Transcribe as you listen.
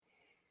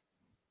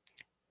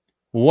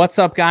What's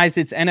up, guys?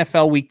 It's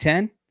NFL Week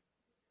 10.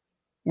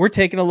 We're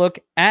taking a look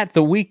at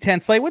the Week 10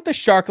 slate with the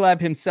Shark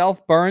Lab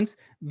himself, Burns,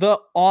 the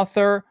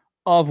author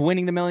of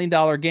Winning the $1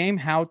 Million Game,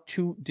 How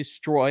to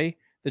Destroy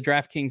the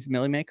DraftKings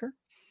Millie Maker.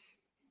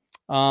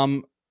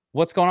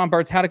 What's going on,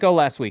 Burns? How'd it go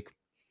last week?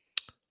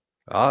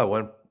 It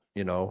went,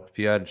 if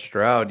you had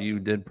Stroud, you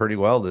did pretty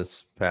well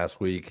this past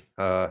week.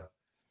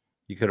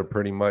 You could have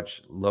pretty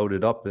much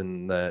loaded up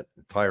in that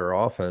entire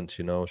offense.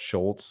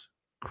 Schultz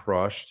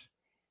crushed,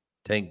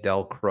 Tank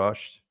Dell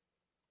crushed.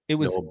 It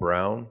was Noah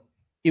Brown.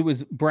 It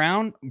was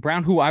Brown,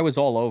 who I was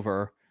all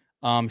over.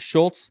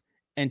 Schultz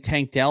and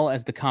Tank Dell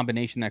as the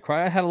combination that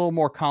crushed. I had a little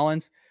more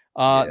Collins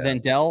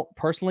than Dell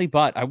personally,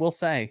 but I will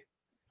say,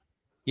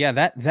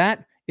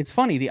 that it's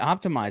funny. The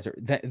optimizer,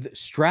 the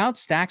Stroud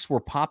stacks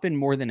were popping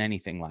more than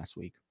anything last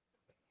week.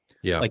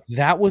 Yeah. Like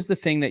that was the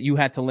thing that you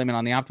had to limit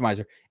on the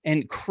optimizer.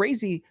 And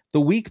crazy,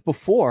 the week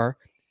before,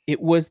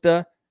 it was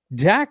the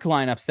Dak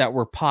lineups that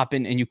were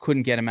popping and you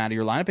couldn't get him out of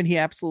your lineup. And he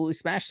absolutely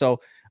smashed. So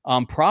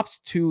props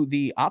to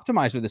the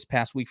optimizer this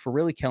past week for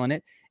really killing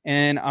it.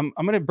 And I'm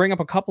going to bring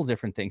up a couple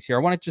different things here. I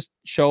want to just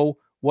show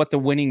what the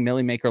winning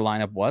Millie Maker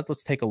lineup was.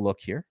 Let's take a look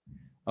here.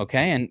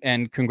 Okay.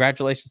 And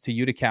congratulations to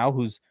Utica,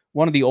 who's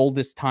one of the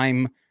oldest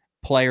time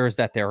players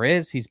that there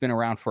is. He's been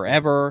around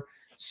forever.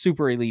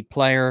 Super elite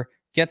player.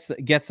 Gets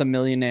a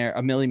Millie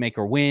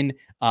Maker win.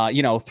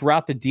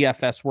 Throughout the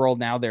DFS world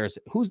now, there's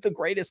who's the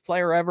greatest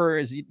player ever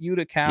is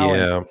Utica.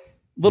 Yeah.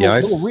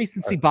 Little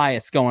recency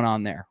bias going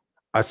on there.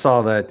 I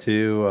saw that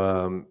too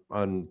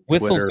on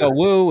Whistles Twitter. Go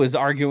Woo is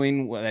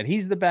arguing that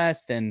he's the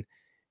best, and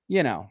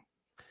Yeah,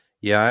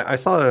 I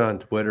saw it on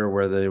Twitter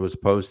where it was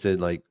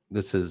posted like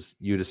this is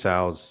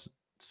Utisau's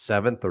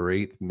 7th or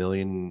 8th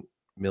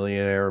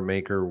millionaire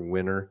maker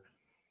winner,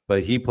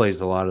 but he plays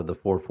a lot of the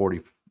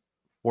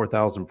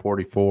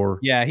 4,044.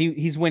 Yeah,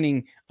 he's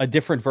winning a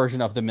different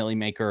version of the Millie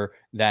Maker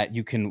that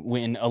you can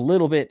win a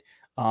little bit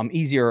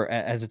easier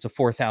as it's a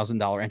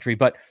 $4,000 entry.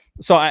 But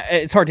so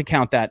it's hard to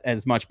count that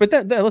as much.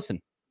 But listen,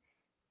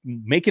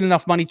 making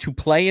enough money to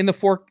play in the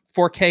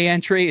 4K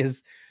entry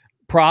is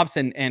props.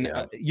 And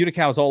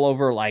Utica is all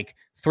over like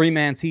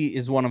 3-mans. He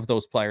is one of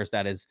those players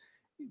that is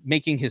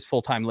making his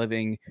full-time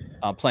living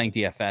playing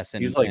DFS.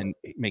 And he's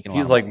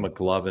like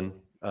McLovin.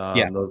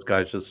 Those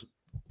guys just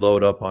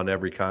load up on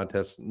every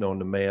contest known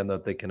to man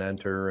that they can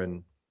enter.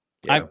 And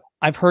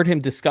I've heard him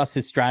discuss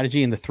his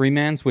strategy in the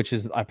 3-mans, which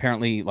is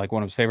apparently like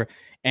one of his favorite,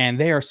 and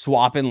they are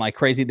swapping like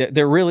crazy.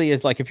 There really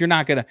is like, if you're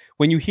not going to,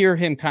 when you hear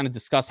him kind of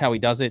discuss how he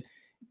does it,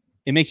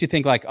 it makes you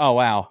think like, oh,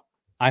 wow,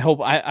 I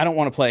hope I don't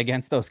want to play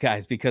against those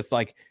guys because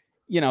like,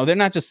 they're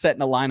not just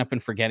setting a lineup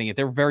and forgetting it.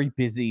 They're very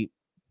busy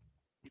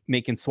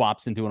making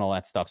swaps and doing all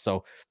that stuff.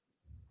 So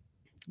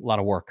a lot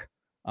of work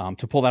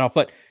to pull that off.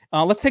 But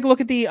let's take a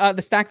look at the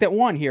stack that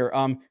won here.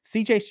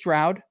 CJ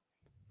Stroud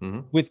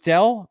with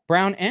Dell,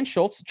 Brown, and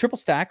Schultz, triple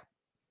stack.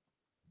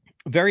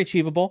 Very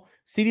achievable.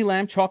 CeeDee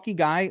Lamb, chalky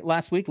guy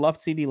last week.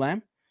 Loved CeeDee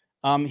Lamb.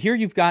 Here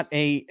you've got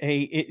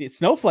a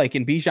snowflake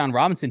in Bijan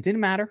Robinson.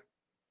 Didn't matter.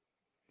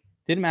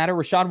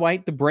 Rachaad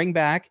White, the bring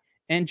back,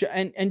 and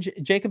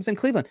Jacobs in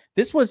Cleveland.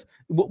 This was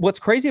what's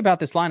crazy about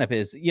this lineup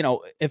is,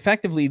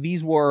 effectively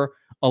these were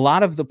a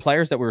lot of the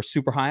players that we were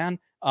super high on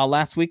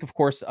last week. Of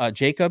course,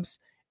 Jacobs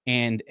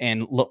and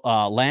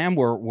Lamb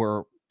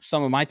were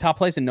some of my top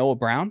plays, and Noah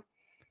Brown.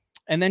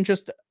 And then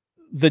just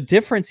the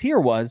difference here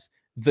was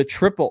the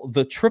triple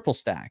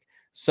stack.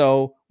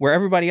 So where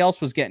everybody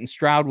else was getting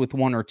Stroud with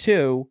 1 or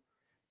 2,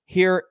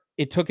 here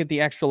it took it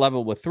the extra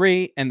level with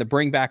 3 and the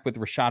bring back with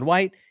Rachaad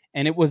White.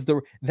 And it was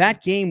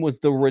that game was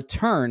the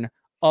return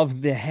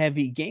of the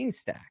heavy game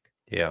stack.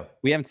 Yeah.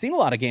 We haven't seen a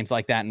lot of games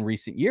like that in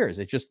recent years.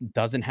 It just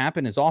doesn't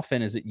happen as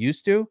often as it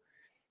used to,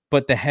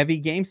 but the heavy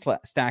game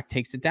stack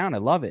takes it down. I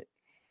love it.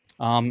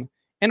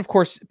 And of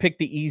course, pick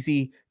the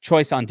easy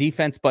choice on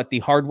defense, but the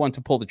hard one to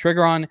pull the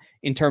trigger on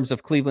in terms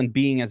of Cleveland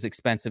being as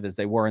expensive as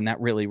they were. And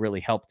that really, really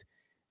helped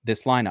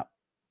this lineup.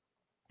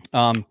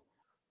 And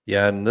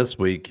this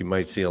week you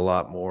might see a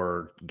lot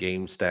more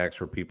game stacks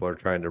where people are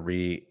trying to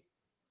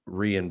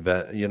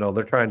reinvent,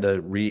 they're trying to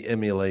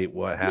re-emulate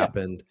what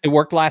happened. It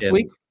worked last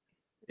week.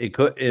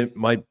 It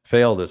might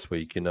fail this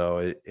week.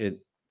 DFS,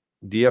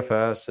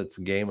 it's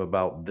a game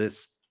about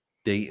this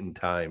date and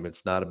time.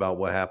 It's not about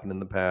what happened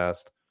in the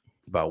past.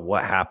 It's about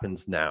what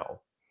happens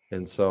now.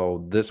 And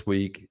so this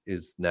week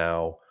is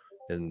now.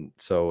 And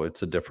so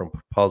it's a different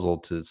puzzle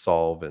to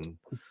solve and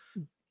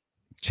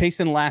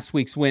chasing last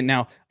week's win.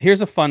 Now, here's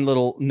a fun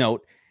little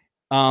note.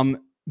 The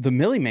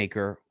Millie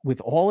Maker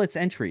with all its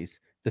entries,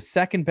 the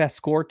second best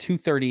score,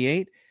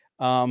 238,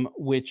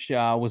 which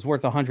was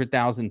worth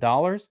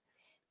 $100,000.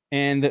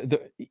 And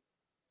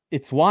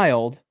it's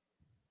wild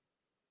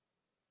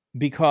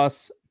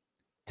because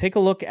take a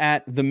look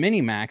at the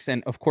mini max.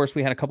 And of course,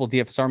 we had a couple of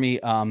DFS Army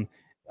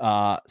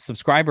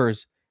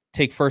subscribers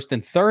take first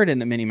and third in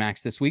the mini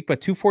max this week, but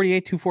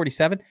 248,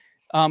 247.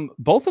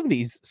 Both of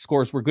these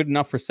scores were good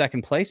enough for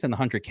second place in the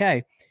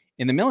 100K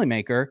in the Millie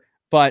Maker.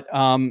 But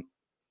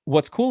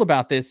what's cool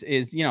about this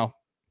is, the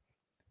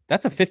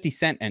that's a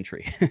 50-cent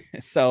entry.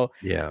 So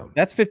Yeah.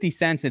 that's 50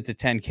 cents into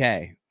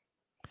 10K.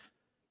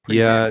 Pretty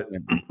Yeah.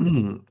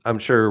 damn. I'm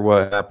sure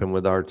what happened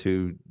with our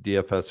two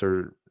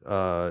DFS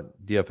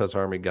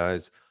Army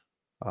guys.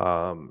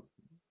 Um,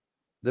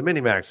 the mini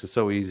max is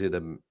so easy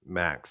to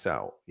max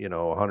out.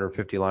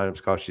 150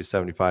 lineups cost you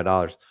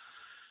 $75.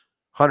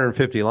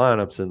 150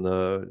 lineups in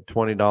the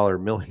 $20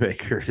 milli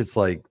maker is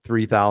like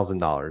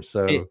 $3,000.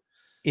 So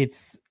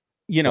It's,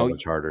 so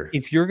much harder.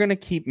 if you're going to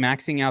keep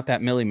maxing out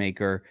that milli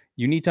maker,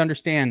 you need to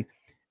understand,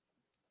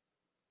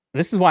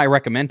 this is why I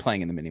recommend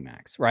playing in the mini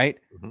max, right?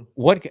 Mhm.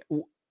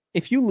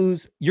 If you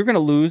lose, you're going to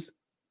lose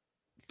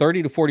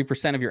 30 to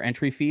 40% of your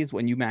entry fees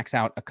when you max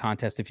out a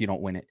contest if you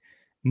don't win it,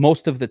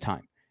 most of the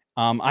time.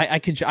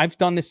 I've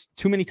done this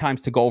too many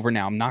times to go over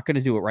now. I'm not going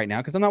to do it right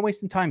now because I'm not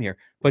wasting time here.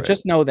 But Right.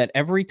 just know that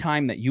every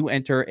time that you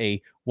enter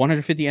a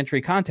 150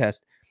 entry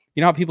contest,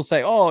 you know how people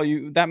say, "Oh,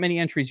 that many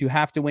entries, you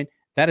have to win."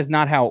 That is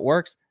not how it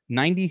works.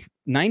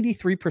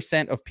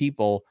 93% of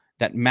people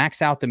that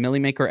max out the milli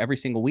maker every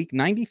single week,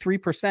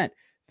 93%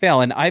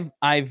 fail. And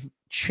I've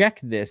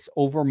checked this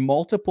over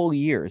multiple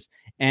years,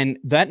 and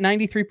that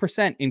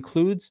 93%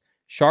 includes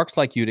sharks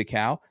like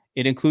Uticow.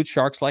 It includes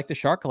sharks like the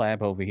Shark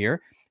Lab over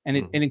here, and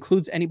it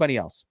includes anybody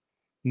else.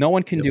 No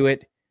one can do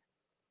it.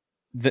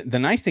 The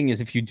nice thing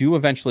is, if you do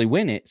eventually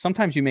win it,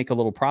 sometimes you make a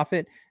little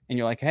profit and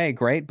you're like, hey,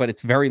 great, but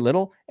it's very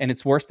little. And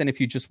it's worse than if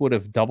you just would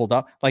have doubled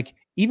up. Like,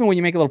 even when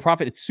you make a little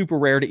profit, it's super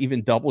rare to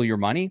even double your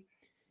money.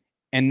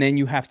 And then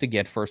you have to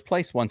get first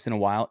place once in a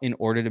while in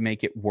order to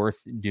make it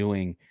worth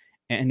doing.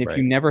 And if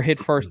you never hit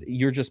first,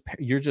 you're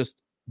just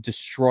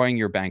destroying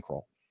your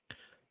bankroll.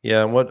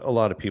 Yeah, and what a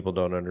lot of people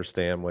don't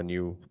understand when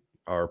you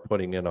are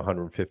putting in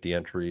 150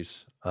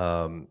 entries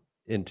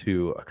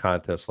into a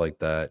contest like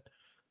that,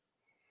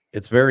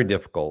 it's very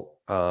difficult.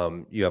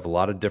 You have a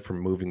lot of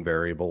different moving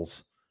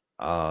variables.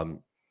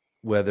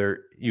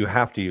 Whether you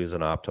have to use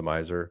an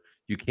optimizer,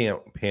 you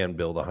can't hand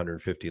build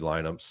 150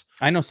 lineups.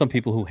 I know some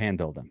people who hand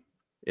build them.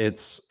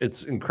 It's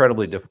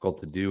incredibly difficult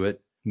to do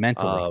it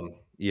mentally.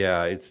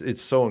 Yeah,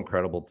 it's so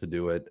incredible to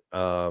do it.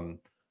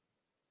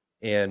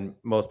 And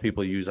most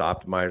people use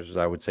optimizers.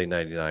 I would say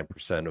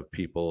 99% of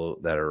people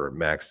that are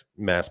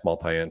mass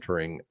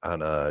multi-entering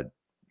on a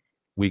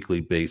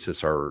weekly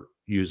basis are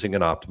using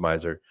an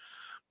optimizer.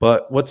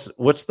 But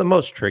what's the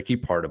most tricky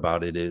part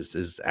about it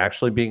is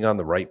actually being on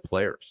the right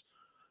players,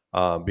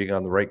 being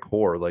on the right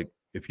core. Like,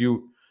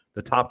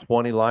 the top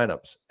 20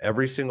 lineups,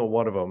 every single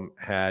one of them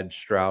had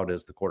Stroud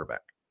as the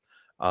quarterback.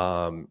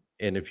 And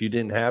if you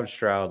didn't have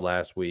Stroud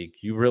last week,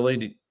 you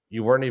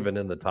weren't even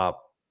in the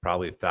top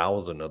probably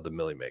 1,000 of the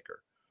milli maker.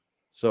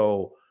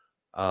 So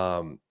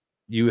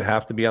you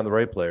have to be on the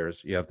right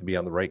players. You have to be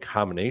on the right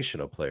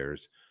combination of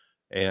players,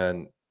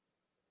 and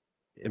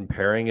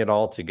pairing it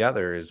all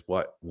together is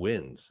what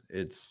wins.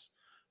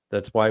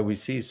 That's why we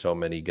see so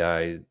many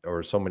guys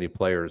or so many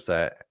players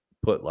that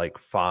put like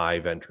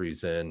 5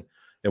 entries in,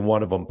 and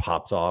one of them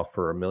pops off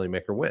for a milli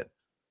maker win,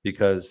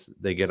 because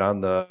they get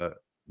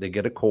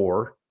a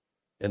core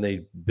and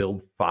they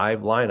build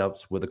 5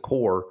 lineups with a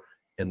core,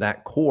 and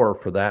that core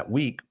for that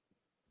week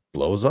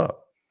blows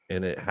up,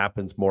 and it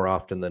happens more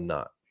often than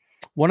not.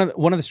 One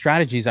of the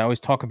strategies I always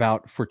talk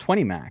about for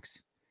 20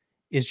 max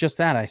is just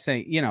that. I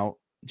say,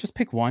 just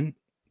pick one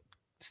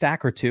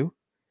stack or two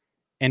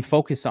and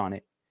focus on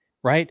it,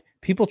 right?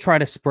 People try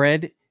to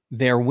spread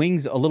their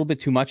wings a little bit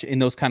too much in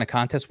those kind of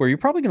contests where you're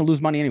probably going to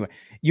lose money anyway.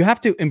 You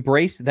have to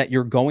embrace that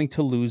you're going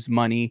to lose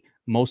money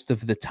most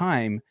of the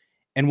time.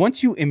 And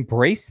once you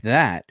embrace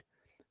that,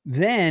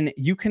 then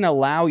you can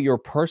allow your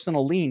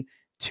personal lean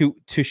to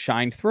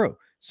shine through.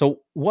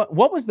 So what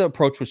was the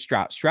approach with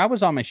Stroud? Stroud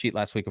was on my sheet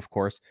last week, of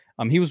course.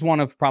 He was one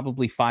of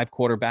probably 5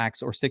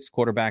 quarterbacks or 6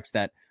 quarterbacks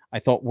that I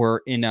thought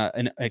were in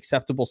an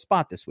acceptable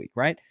spot this week,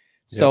 right?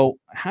 So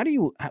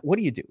what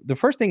do you do? The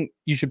first thing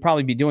you should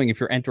probably be doing if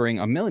you're entering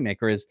a milli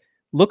maker is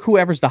look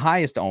whoever's the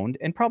highest owned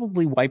and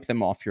probably wipe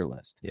them off your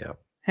list. Yeah.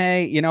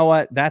 Hey, you know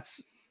what?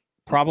 That's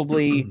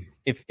probably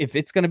if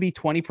it's going to be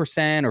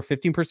 20% or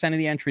 15% of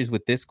the entries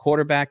with this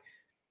quarterback,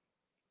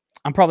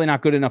 I'm probably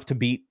not good enough to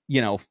beat,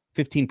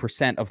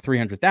 15% of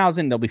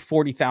 300,000. There'll be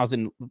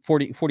 45,000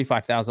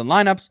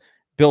 lineups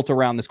built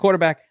around this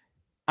quarterback.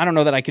 I don't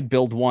know that I could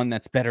build one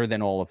that's better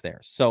than all of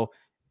theirs. So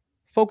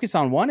focus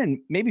on one, and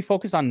maybe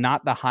focus on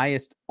not the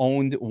highest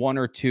owned 1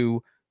 or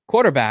 2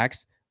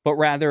 quarterbacks, but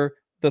rather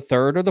the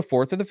 3rd or the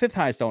 4th or the 5th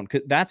highest owned.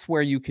 That's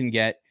where you can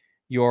get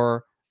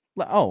your,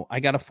 I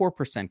got a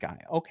 4% guy.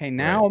 Okay,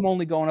 now I'm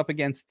only going up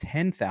against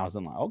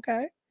 10,000.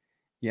 Okay.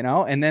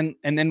 And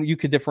then you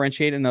could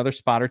differentiate another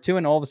spot or two,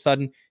 and all of a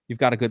sudden you've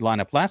got a good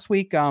lineup. Last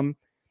week,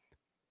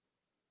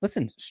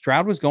 listen,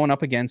 Stroud was going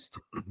up against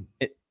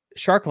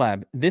Shark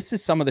Lab. This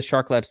is some of the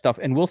Shark Lab stuff,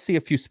 and we'll see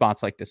a few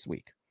spots like this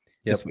week.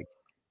 This week.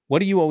 What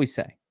do you always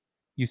say?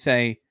 You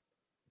say,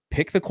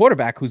 pick the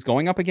quarterback who's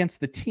going up against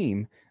the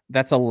team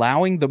that's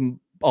allowing them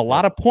a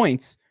lot of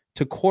points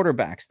to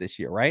quarterbacks this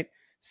year, right?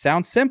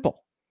 Sounds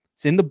simple.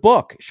 It's in the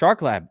book,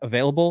 Shark Lab,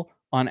 available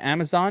on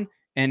Amazon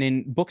and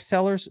in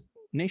booksellers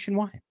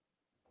nationwide.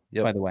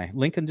 By the way,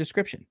 link in the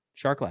description,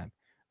 Shark Lab.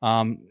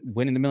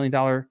 winning the $1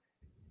 million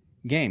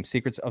game,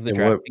 Secrets of the And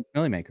DraftKings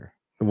Million Maker.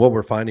 what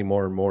we're finding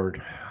more and more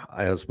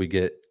as we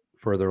get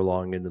further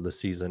along into the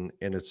season,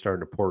 and it's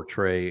starting to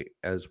portray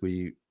as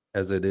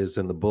it is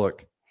in the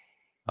book,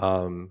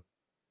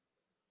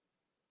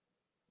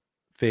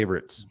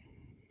 favorites.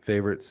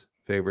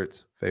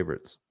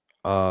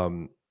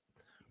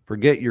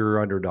 Forget your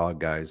underdog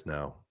guys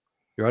now.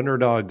 Your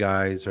underdog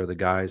guys are the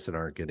guys that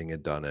aren't getting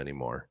it done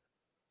anymore.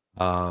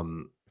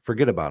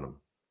 Forget about them.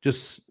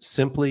 Just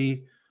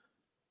simply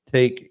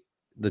take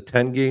the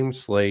 10-game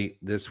slate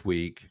this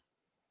week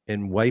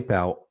and wipe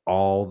out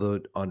all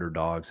the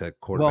underdogs at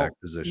quarterback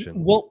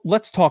position. Well,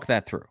 let's talk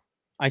that through.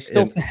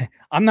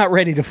 I'm not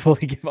ready to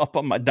fully give up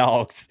on my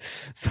dogs.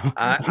 So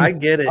I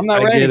get it.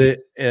 Get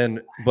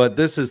it. But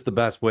this is the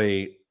best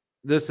way.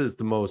 This is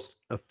the most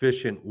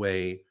efficient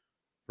way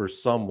for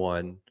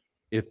someone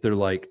if they're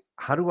like,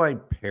 how do I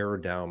pare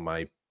down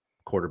my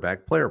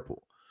quarterback player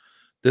pool?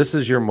 This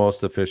is your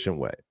most efficient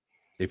way.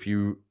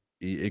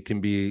 It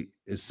can be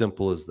as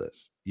simple as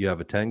this. You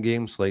have a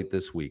 10-game slate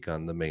this week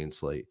on the main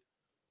slate.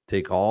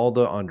 Take all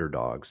the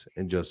underdogs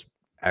and just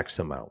X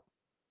them out.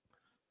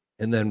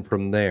 And then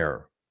from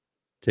there,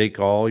 take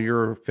all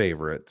your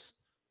favorites.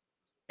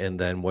 And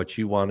then what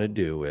you want to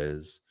do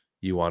is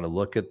you want to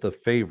look at the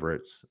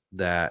favorites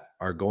that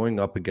are going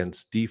up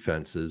against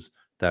defenses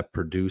that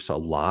produce a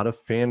lot of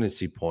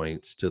fantasy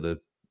points to the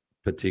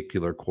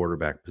particular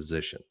quarterback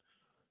position.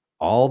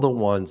 All the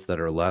ones that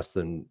are less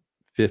than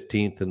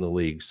 15th in the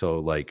league. So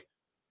like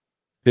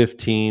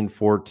 15,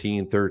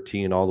 14,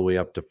 13, all the way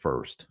up to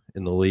first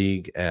in the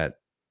league at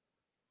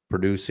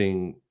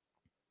producing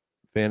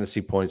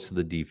fantasy points to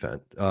the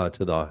defense,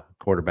 to the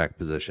quarterback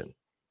position.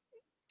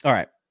 All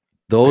right.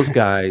 Those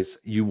guys,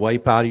 you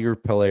wipe out of your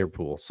player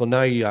pool. So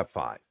now you got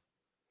 5.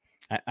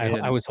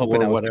 I was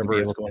hoping I was whatever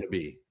it's going to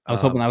be. I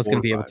was hoping I was going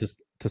to be able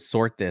to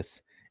sort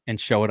this and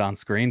show it on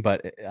screen,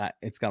 but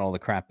it's got all the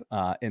crap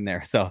in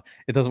there. So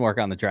it doesn't work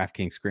on the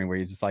DraftKings screen where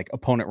you just like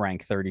opponent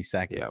rank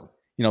 32nd. Yeah.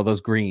 You know,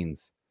 those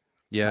greens.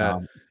 Yeah.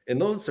 And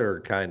those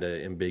are kind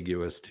of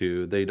ambiguous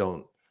too.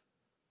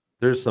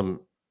 There's some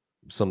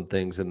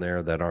things in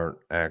there that aren't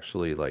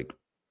actually like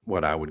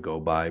what I would go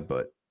by,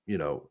 but you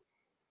know,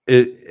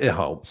 it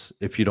helps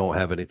if you don't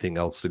have anything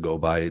else to go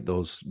by.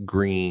 Those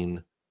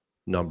green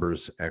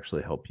numbers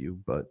actually help you,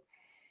 but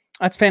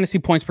that's fantasy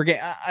points per game.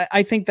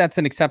 I think that's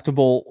an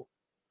acceptable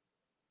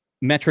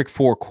metric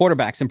for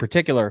quarterbacks in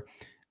particular.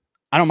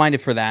 I don't mind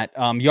it for that.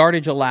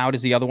 Yardage allowed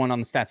is the other one on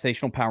the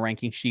Statsational Power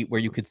Ranking sheet where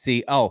you could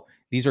see,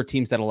 these are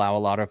teams that allow a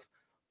lot of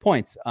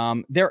points.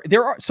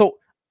 There are so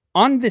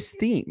on this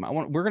theme.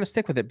 We're going to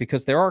stick with it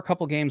because there are a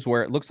couple games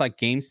where it looks like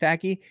game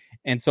stacky,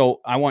 and so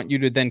I want you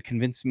to then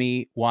convince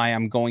me why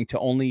I'm going to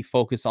only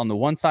focus on the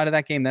one side of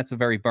that game. That's a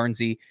very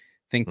Burnsy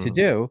thing to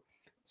do.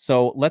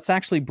 So let's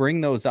actually bring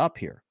those up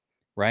here,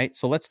 right?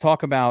 So let's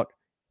talk about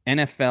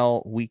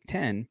NFL Week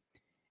 10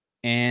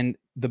 and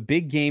the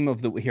big game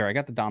of the here. I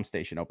got the Dom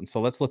station open,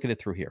 so let's look at it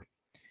through here,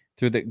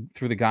 through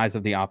the guise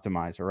of the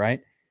optimizer,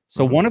 right?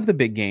 So one of the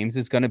big games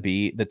is going to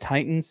be the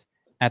Titans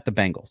at the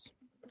Bengals.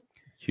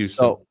 Houston.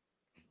 So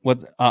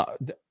what's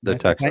the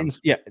Texans?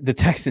 Yeah, the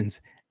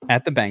Texans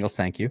at the Bengals.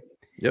 Thank you.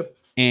 Yep.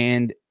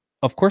 And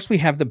of course, we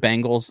have the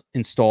Bengals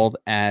installed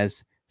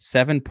as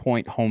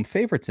 7-point home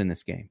favorites in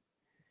this game.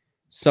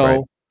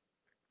 So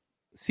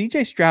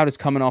CJ Stroud is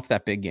coming off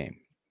that big game,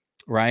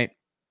 right?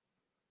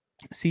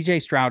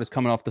 CJ Stroud is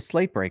coming off the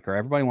slate breaker.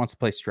 Everybody wants to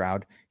play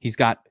Stroud. He's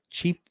got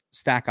cheap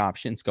stack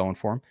options going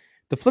for him.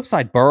 The flip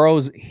side,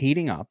 Burrow's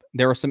heating up.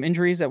 There are some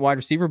injuries at wide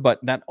receiver, but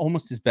that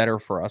almost is better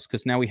for us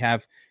because now we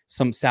have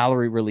some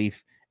salary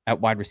relief at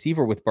wide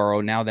receiver with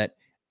Burrow. Now that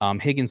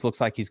Higgins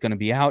looks like he's going to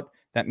be out,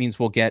 that means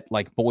we'll get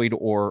like Boyd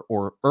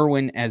or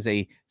Irwin as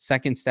a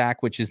second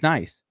stack, which is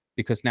nice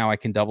because now I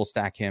can double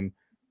stack him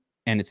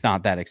and it's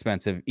not that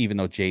expensive, even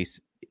though Jace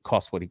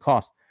costs what he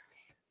costs.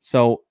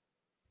 So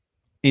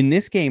in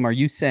this game, are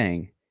you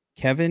saying,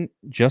 Kevin,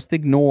 just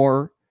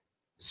ignore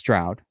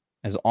Stroud,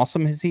 as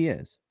awesome as he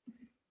is,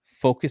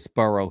 focus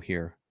Burrow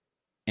here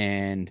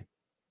and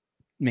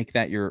make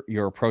that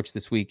your approach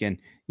this week and,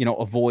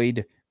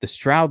 avoid the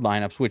Stroud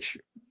lineups, which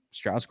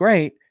Stroud's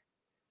great.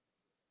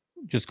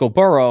 Just go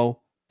Burrow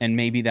and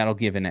maybe that'll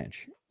give an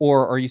edge.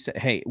 Or are you say,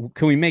 hey,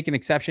 can we make an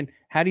exception?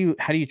 How do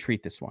you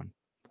treat this one?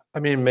 I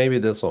mean, maybe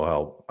this will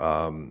help.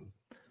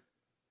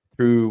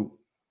 Through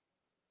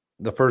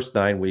the first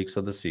 9 weeks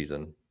of the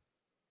season,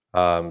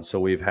 so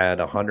we've had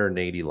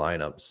 180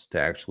 lineups to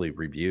actually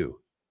review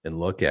and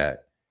look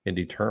at and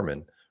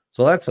determine.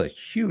 So that's a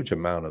huge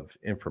amount of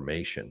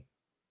information.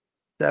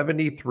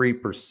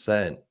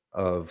 73%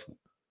 of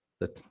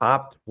the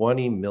top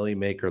 20 Millie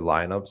Maker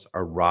lineups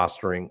are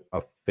rostering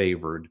a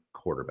favored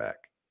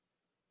quarterback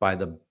by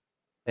the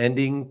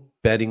ending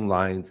betting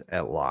lines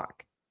at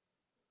lock.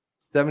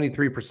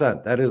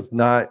 73%. That is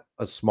not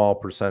a small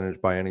percentage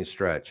by any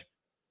stretch.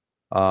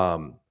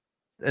 And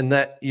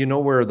that,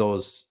 where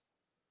that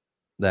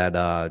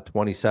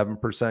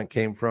 27%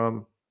 came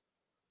from?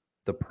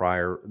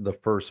 The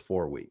first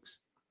 4 weeks.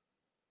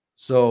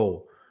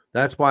 So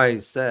That's why I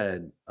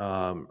said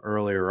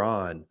earlier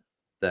on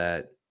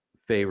that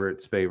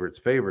favorites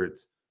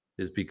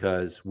is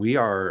because we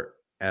are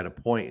at a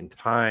point in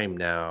time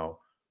now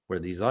where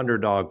these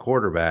underdog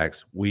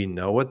quarterbacks, we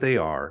know what they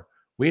are.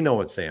 We know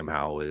what Sam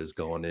Howell is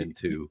going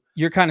into.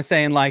 You're kind of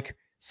saying like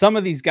some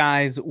of these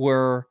guys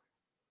were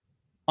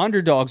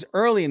underdogs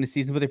early in the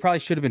season, but they probably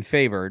should have been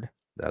favored.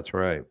 That's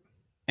right.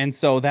 And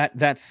so that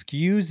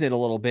skews it a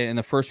little bit in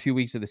the first few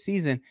weeks of the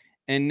season.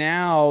 And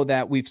now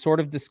that we've sort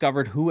of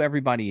discovered who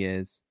everybody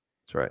is,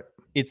 that's right.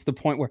 It's the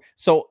point where,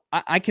 so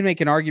I can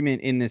make an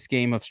argument in this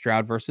game of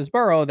Stroud versus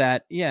Burrow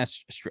that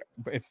yes,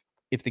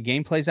 if the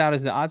game plays out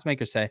as the odds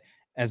makers say,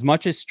 as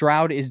much as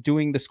Stroud is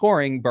doing the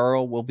scoring,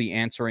 Burrow will be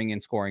answering and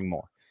scoring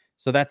more.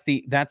 So that's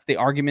the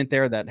argument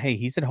there that, hey,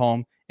 he's at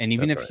home, and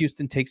even if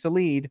Houston takes a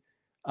lead,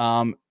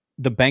 the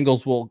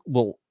Bengals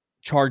will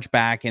charge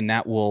back, and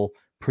that will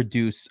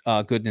produce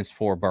goodness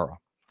for Burrow.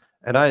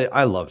 And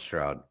I love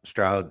Stroud.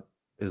 Stroud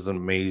is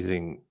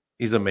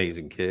he's an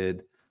amazing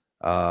kid.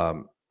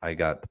 I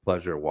got the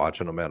pleasure of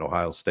watching him at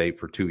Ohio State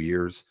for 2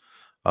 years.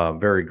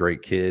 Very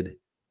great kid.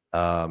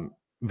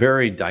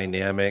 Very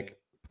dynamic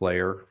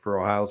player for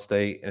Ohio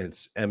State, and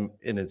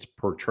it's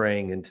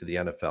portraying into the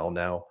NFL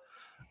now.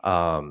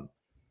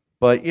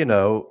 But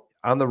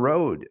on the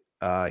road,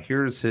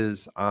 here's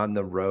his on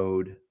the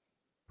road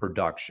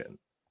production: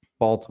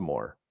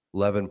 Baltimore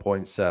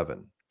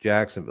 11.7,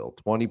 Jacksonville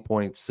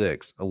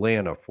 20.6,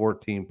 Atlanta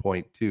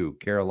 14.2,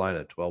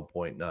 Carolina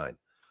 12.9.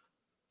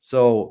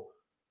 So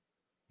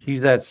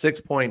he's at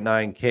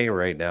 6.9K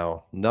right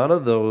now. None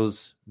of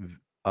those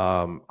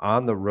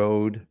on the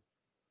road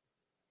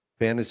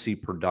fantasy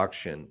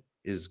production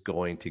is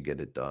going to get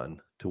it done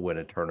to win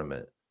a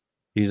tournament.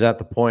 He's at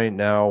the point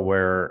now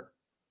where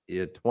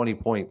at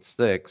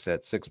 20.6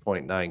 at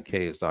 6.9K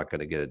is not going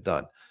to get it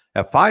done.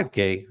 At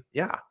 5K,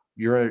 yeah,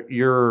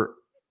 you're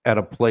at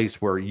a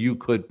place where you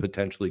could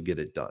potentially get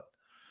it done.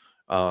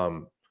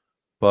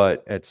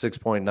 But at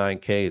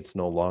 6.9K, it's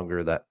no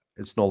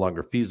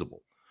longer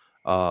feasible.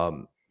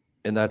 And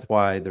that's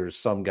why there's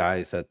some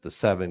guys at the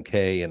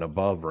 7K and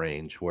above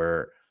range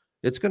where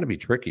it's going to be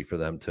tricky for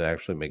them to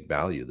actually make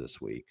value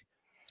this week.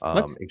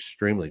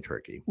 Extremely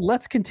tricky.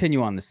 Let's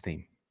continue on this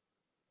theme.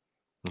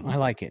 Mm-hmm. I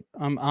like it.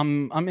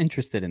 I'm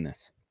interested in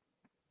this.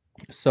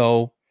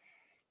 So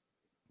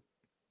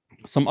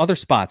some other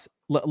spots.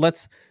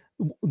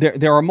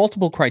 There are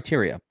multiple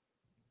criteria.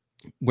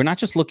 We're not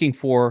just looking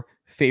for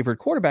favored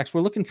quarterbacks.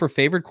 We're looking for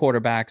favored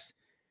quarterbacks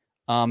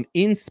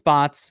in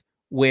spots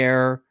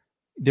where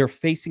they're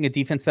facing a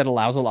defense that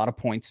allows a lot of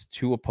points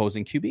to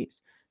opposing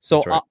QBs.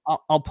 So right.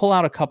 I'll pull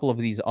out a couple of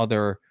these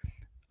other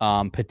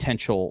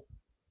potential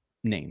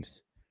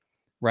names,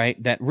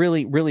 right, that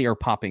really are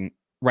popping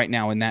right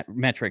now in that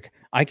metric.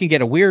 I can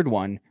get a weird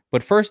one,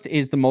 but first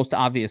is the most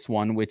obvious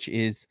one, which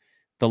is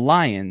the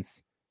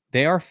Lions.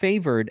 They are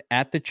favored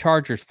at the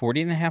Chargers,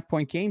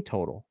 40.5-point game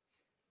total.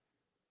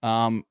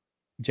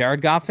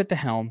 Jared Goff at the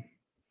helm.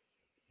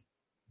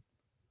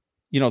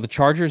 The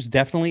Chargers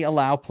definitely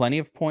allow plenty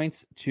of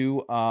points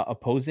to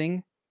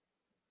opposing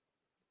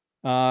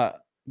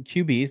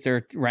QBs.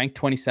 They're ranked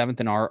 27th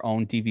in our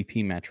own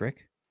DVP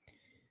metric.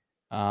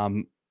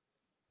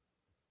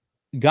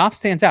 Goff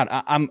stands out.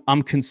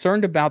 I'm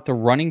concerned about the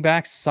running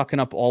backs sucking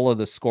up all of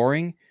the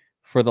scoring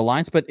for the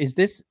Lions. But is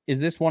this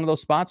one of those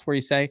spots where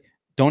you say,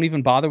 don't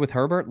even bother with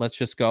Herbert, let's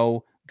just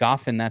go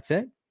Goff and that's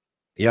it?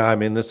 Yeah, I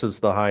mean, this is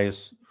the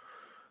highest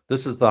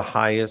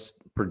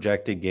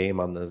projected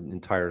game on the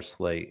entire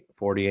slate.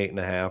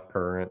 48.5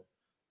 current.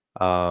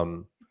 I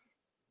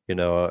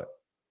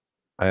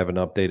haven't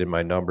updated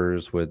my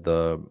numbers with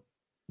the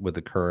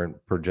current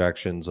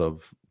projections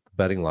of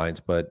betting lines,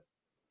 but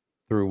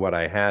through what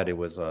I had, it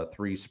was a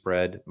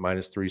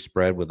 -3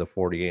 spread with a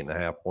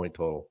 48.5-point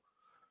total.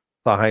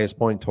 The highest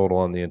point total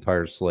on the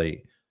entire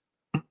slate.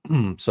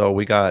 So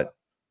we got,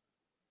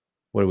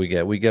 what do we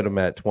get? We get them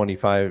at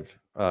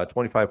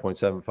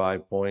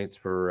 25.75 points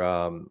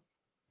for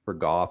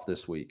Goff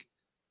this week.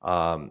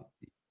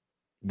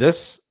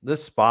 This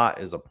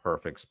spot is a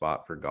perfect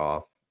spot for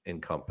Goff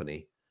and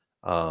company.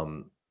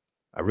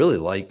 I really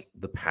like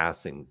the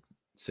passing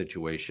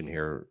situation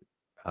here.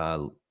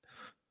 The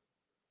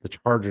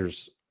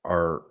Chargers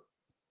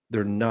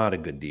they're not a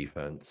good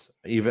defense.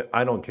 Even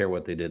I don't care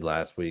what they did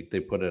last week. They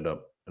put it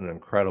up an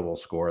incredible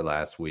score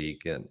last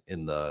week, and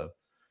in the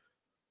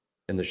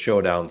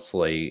showdown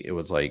slate, it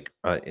was like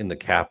in the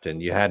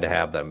captain, you had to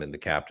have them in the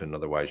captain,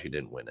 otherwise you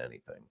didn't win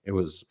anything. It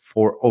was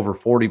over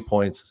 40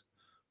 points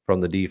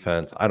from the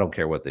defense. I don't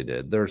care what they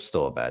did; they're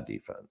still a bad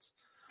defense.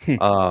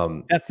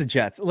 That's the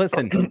Jets.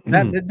 Listen,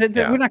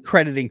 we're not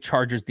crediting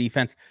Chargers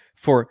defense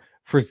for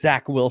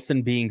Zach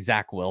Wilson being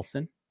Zach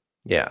Wilson.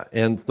 Yeah,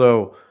 and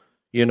so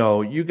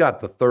you got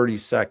the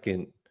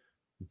 32nd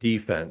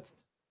defense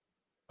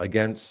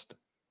against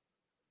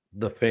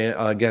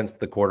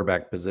the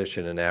quarterback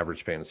position and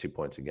average fantasy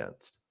points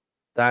against.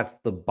 That's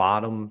the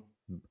bottom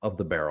of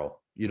the barrel.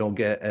 You don't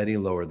get any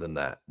lower than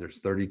that. There's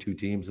 32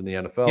 teams in the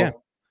NFL. Yeah.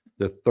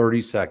 The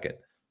 32nd.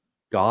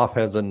 Goff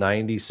has a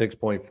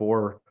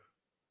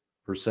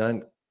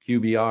 96.4%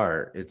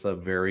 QBR. It's a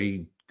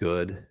very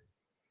good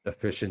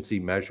efficiency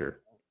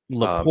measure.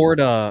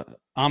 Laporta,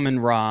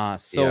 Amon-Ra,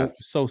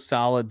 Yes. so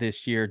solid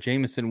this year.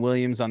 Jameson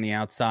Williams on the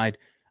outside,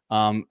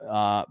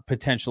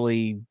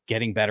 potentially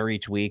getting better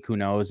each week. Who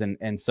knows?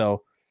 And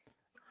so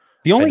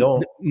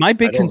my I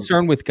big don't,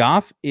 concern with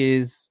Goff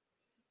is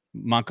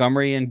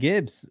Montgomery and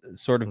Gibbs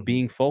sort of Mhm.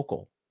 being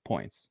focal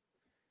points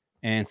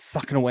and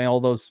sucking away all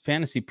those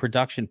fantasy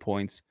production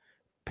points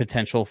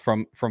potential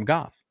from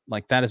Goff.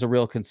 Like that is a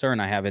real concern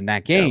I have in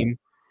that Yeah. game.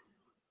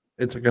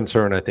 It's a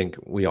concern I think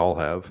we all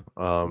have.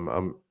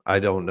 I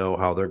don't know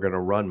how they're going to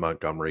run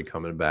Montgomery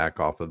coming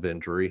back off of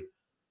injury.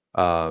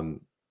 How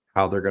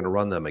they're going to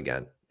run them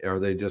again? Are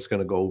they just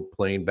going to go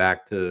playing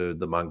back to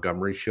the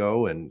Montgomery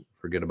show and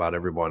forget about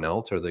everyone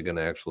else? Or are they going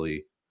to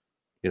actually,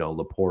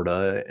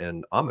 Laporta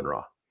and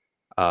Amon-Ra?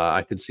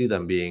 I could see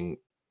them being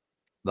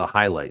the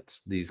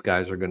highlights. These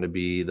guys are going to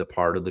be the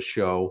part of the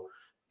show.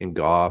 And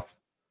Goff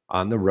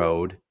on the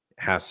road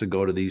has to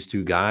go to these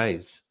two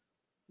guys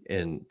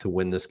and to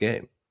win this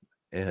game.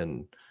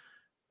 And,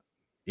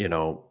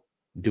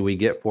 do we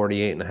get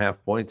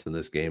 48.5 points in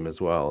this game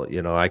as well?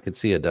 I could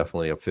see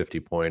definitely a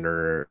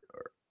 50-pointer,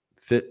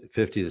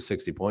 50 to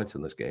 60 points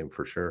in this game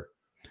for sure.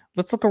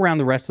 Let's look around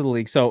the rest of the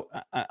league. So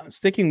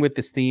sticking with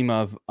this theme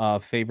of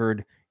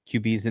favored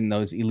QBs in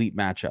those elite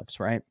matchups,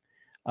 right?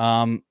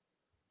 I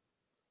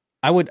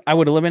would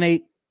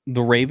eliminate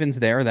the Ravens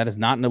there. That is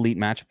not an elite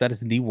matchup. That is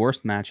the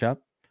worst matchup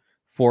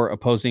for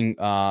opposing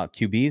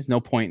QBs. No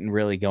point in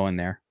really going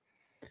there.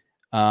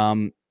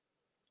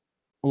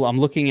 Well,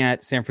 I'm looking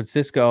at San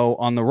Francisco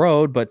on the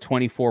road, but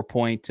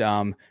 24-point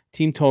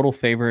team total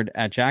favored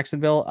at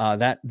Jacksonville.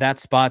 That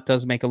spot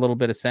does make a little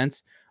bit of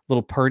sense.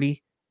 Little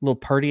Purdy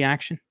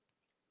action.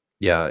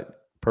 Yeah,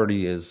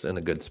 Purdy is in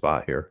a good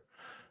spot here.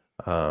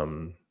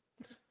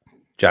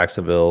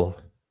 Jacksonville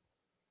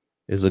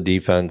is a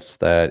defense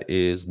that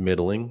is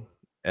middling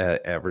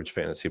at average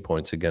fantasy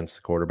points against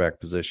the quarterback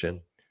position.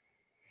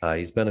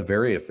 He's been a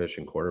very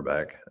efficient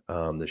quarterback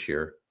this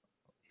year.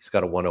 He's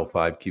got a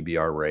 105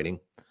 QBR rating.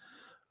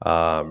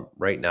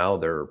 Right now,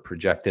 they're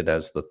projected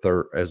as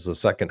the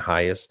second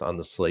highest on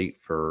the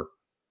slate for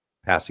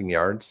passing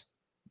yards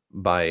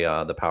by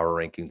the power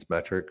rankings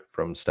metric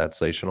from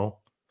Statsational.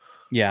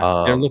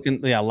 Yeah, they're looking.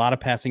 Yeah, a lot of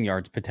passing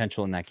yards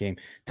potential in that game.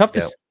 Tough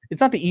to. Yeah.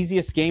 It's not the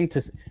easiest game to.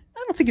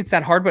 I don't think it's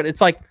that hard, but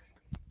it's like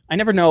I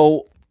never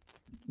know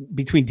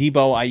between Debo,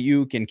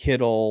 Ayuk, and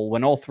Kittle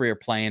when all three are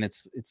playing.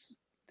 It's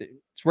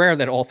rare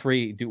that all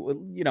three do.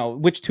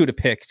 Which two to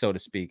pick, so to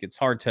speak. It's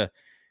hard to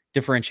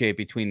differentiate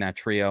between that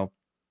trio.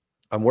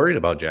 I'm worried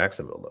about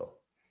Jacksonville, though.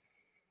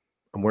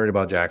 I'm worried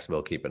about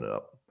Jacksonville keeping it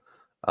up.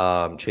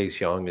 Chase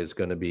Young is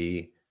going to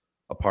be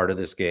a part of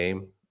this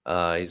game.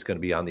 He's going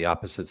to be on the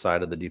opposite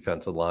side of the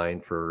defensive line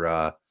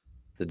for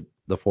the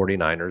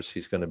 49ers.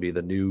 He's going to be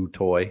the new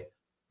toy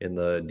in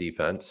the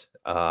defense.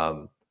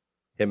 Him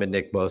and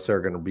Nick Bosa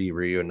are going to be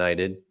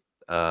reunited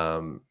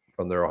from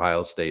their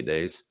Ohio State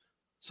days.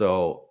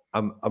 So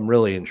I'm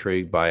really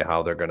intrigued by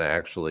how they're going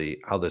to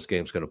how this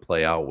game's going to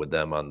play out with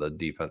them on the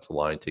defensive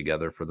line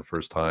together for the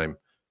first time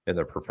in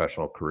their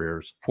professional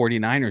careers.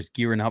 49ers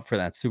gearing up for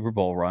that Super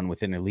Bowl run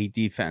with an elite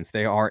defense.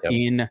 They are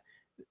in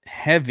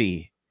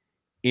heavy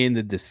in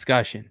the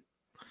discussion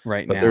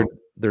right now. But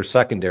their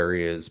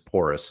secondary is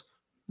porous.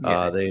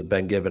 Yeah. They've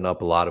been giving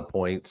up a lot of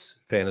points,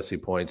 fantasy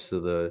points to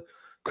the.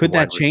 Could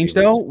that change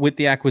though with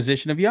the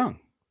acquisition of Young?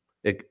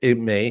 It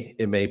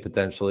may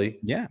potentially.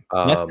 Yeah.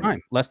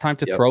 Less time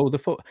to throw the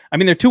foot. I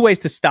mean, there are two ways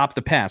to stop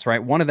the pass,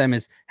 right? One of them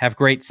is have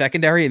great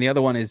secondary, and the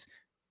other one is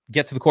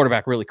get to the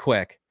quarterback really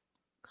quick.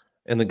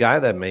 And the guy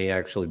that may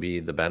actually be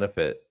the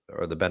benefit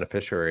or the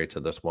beneficiary to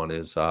this one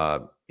is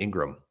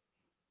Ingram.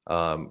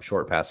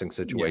 Short passing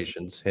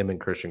situations. Him and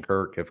Christian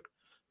Kirk.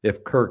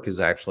 If Kirk is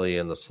actually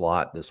in the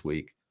slot this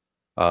week,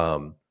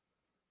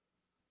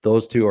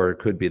 those two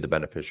could be the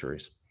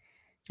beneficiaries.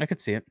 I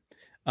could see it.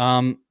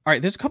 All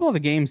right, there's a couple of the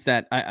games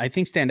that I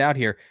think stand out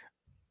here.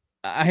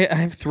 I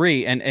have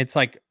three, and it's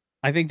like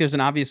I think there's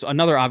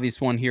another obvious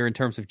one here in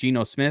terms of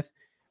Geno Smith.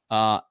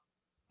 Obvious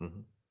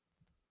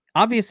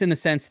in the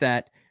sense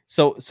that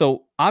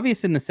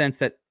obvious in the sense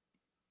that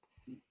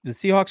the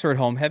Seahawks are at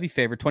home, heavy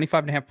favorite,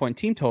 25.5 point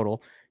team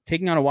total,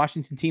 taking on a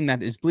Washington team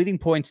that is bleeding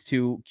points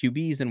to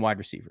QBs and wide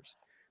receivers.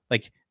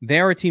 Like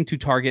they're a team to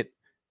target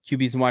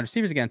QBs and wide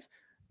receivers against.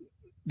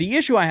 The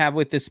issue I have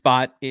with this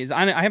spot is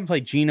I haven't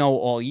played Geno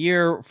all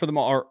year for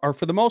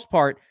the most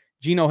part.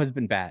 Geno has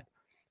been bad.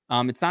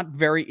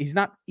 He's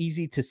not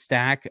easy to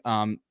stack.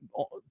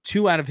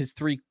 2 out of his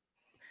 3,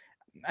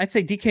 I'd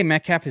say DK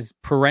Metcalf is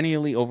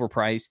perennially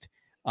overpriced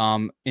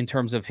in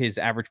terms of his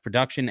average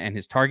production and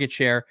his target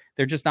share.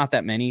 There are just not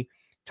that many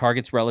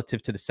targets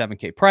relative to the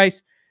 $7K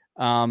price.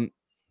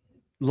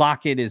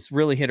 Lockett is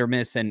really hit or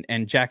miss,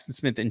 and Jackson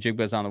Smith and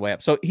Jigba is on the way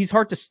up. So he's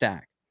hard to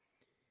stack.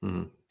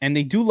 Mm-hmm. And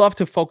they do love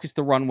to focus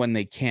the run when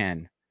they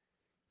can.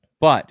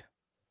 But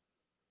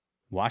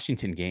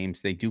Washington games,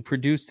 they do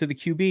produce to the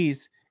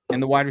QBs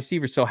and the wide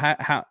receivers. So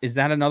how is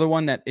that another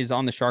one that is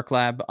on the Shark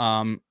Lab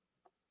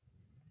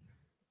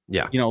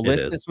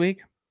list this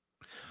week?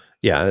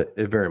 Yeah,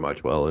 it very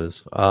much well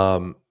is.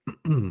 I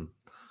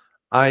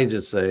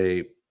just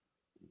say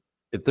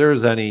if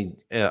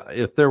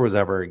if there was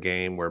ever a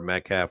game where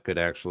Metcalf could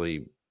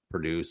actually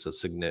produce a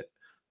significant,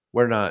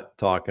 we're not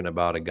talking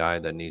about a guy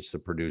that needs to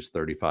produce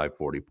 35,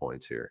 40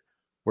 points here.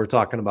 We're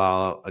talking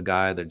about a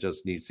guy that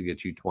just needs to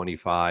get you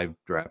 25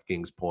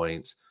 DraftKings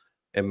points,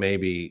 and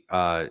maybe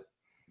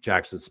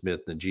Jackson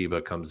Smith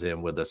Najiba comes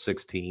in with a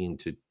 16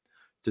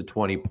 to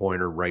 20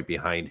 pointer right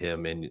behind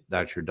him, and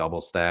that's your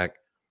double stack,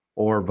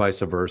 or vice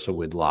versa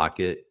with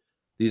Lockett.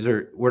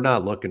 We're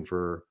not looking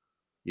for,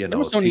 You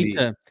almost don't need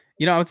CD.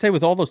 to, I would say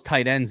with all those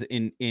tight ends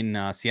in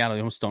Seattle,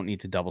 you almost don't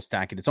need to double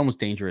stack it. It's almost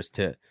dangerous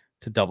to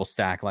double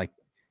stack. Like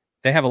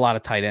they have a lot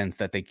of tight ends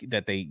that they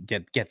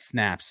get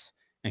snaps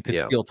and could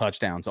Yeah. steal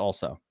touchdowns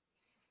also.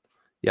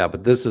 Yeah,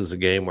 but this is a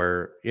game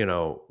where,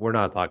 we're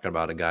not talking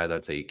about a guy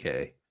that's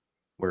 8K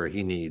where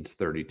he needs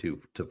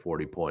 32 to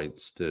 40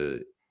 points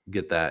to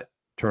get that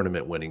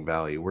tournament winning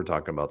value. We're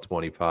talking about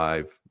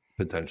 25,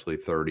 potentially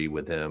 30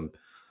 with him.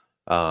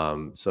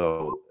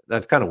 So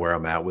that's kind of where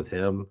I'm at with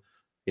him.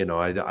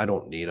 I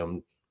don't need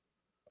him.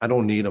 I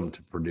don't need him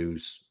to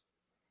produce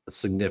a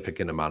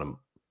significant amount of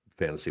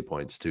fantasy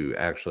points to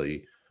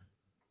actually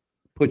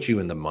put you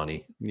in the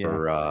money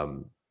for a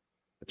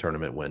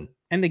tournament win.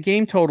 And the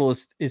game total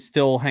is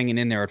still hanging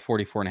in there at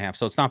 44.5.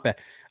 So it's not bad.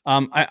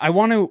 I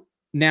want to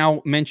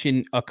now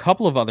mention a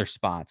couple of other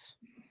spots,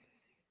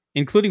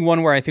 including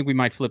one where I think we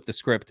might flip the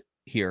script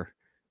here.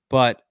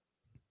 But,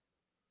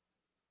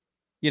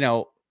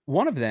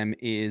 one of them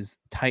is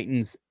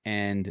Titans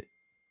and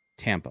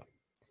Tampa.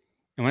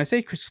 And when I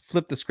say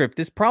flip the script,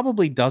 this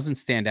probably doesn't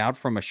stand out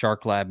from a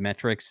Shark Lab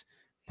metrics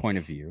point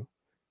of view.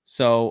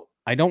 So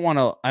I don't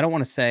want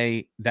to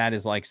say that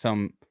is like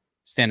some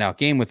standout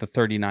game with a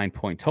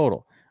 39-point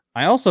total.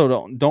 I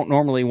also don't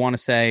normally want to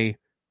say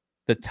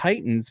the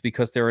Titans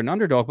because they're an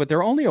underdog, but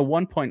they're only a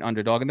 1-point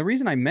underdog. And the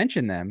reason I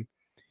mention them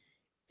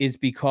is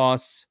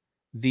because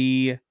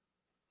the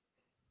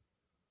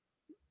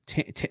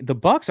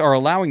Bucs are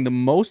allowing the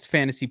most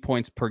fantasy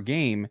points per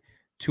game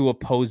to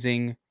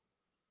opposing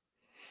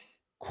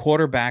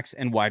quarterbacks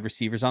and wide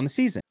receivers on the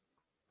season.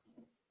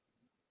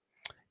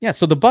 Yeah,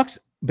 so the Bucs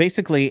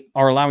basically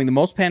are allowing the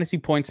most fantasy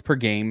points per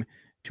game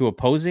to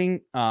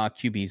opposing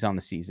QBs on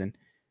the season.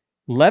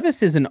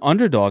 Levis is an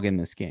underdog in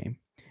this game.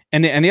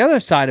 And the other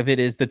side of it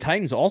is the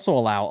Titans also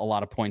allow a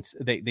lot of points.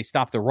 They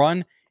stop the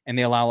run and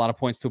they allow a lot of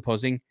points to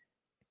opposing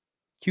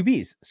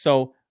QBs.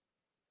 So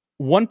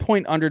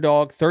 1-point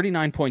underdog,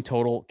 39-point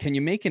total. Can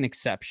you make an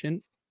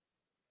exception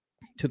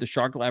to the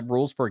Shark Lab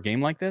rules for a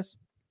game like this?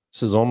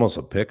 This is almost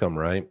a pick 'em,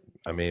 right?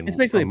 I mean, it's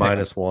basically a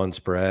 -1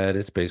 spread.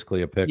 It's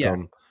basically a pick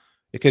 'em. Yeah.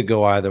 It could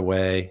go either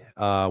way.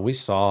 We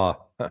saw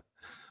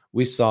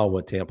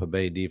what Tampa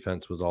Bay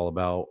defense was all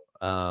about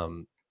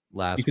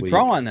last week. You can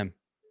throw on them.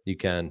 You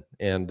can,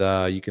 and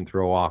you can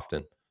throw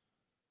often.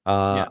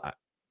 And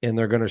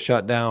they're going to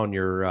shut down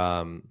your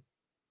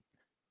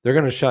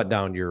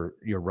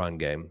your run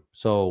game.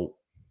 So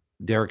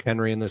Derrick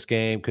Henry in this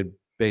game could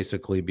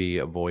basically be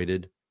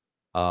avoided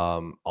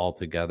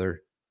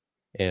altogether.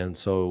 And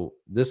so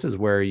this is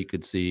where you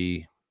could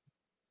see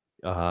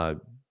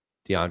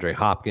DeAndre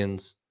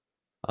Hopkins.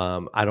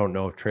 I don't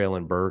know if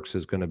Traylon Burks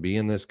is going to be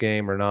in this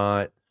game or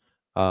not.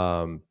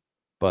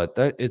 But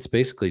it's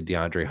basically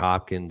DeAndre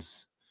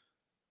Hopkins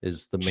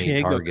is the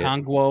main target.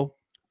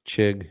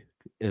 Chig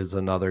is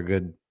another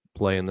good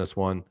play in this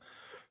one.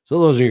 So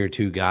those are your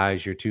two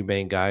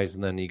main guys.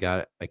 And then you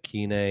got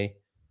Akine,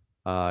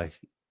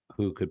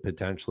 who could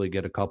potentially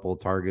get a couple of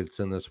targets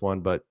in this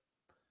one. But,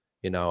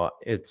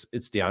 it's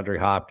DeAndre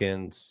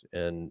Hopkins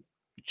and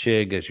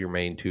Chig as your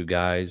main two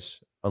guys,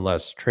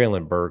 unless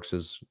Traylon Burks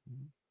is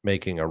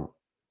making a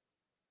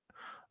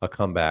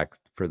comeback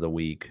for the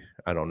week.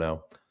 I don't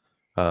know.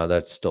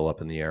 That's still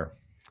up in the air.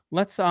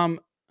 Let's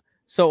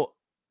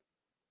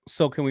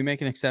so can we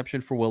make an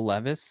exception for Will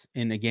Levis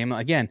in a game?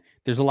 Again,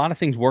 there's a lot of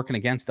things working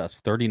against us.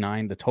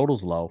 39, the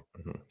total's low.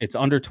 Mm-hmm. It's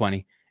under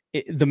 20.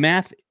 The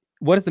math,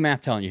 what is the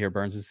math telling you here,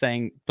 Burns? Is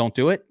saying don't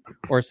do it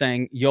or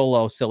saying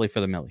YOLO, silly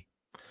for the millie?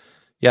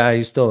 Yeah,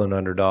 he's still an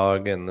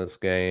underdog in this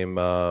game.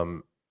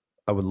 I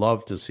would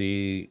love to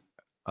see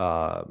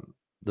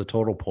the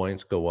total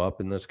points go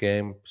up in this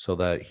game so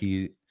that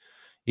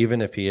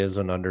even if he is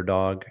an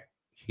underdog,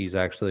 he's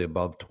actually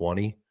above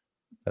 20.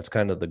 That's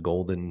kind of the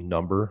golden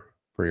number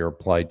for your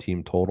applied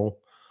team total.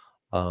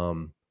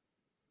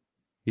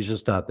 He's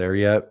just not there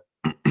yet,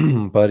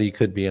 but he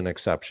could be an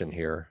exception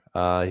here.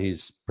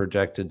 He's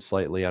projected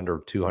slightly under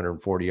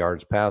 240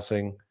 yards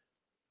passing,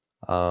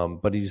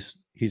 but he's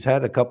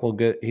had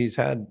he's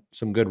had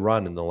some good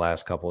run in the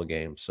last couple of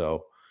games.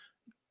 So,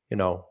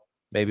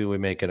 maybe we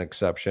make an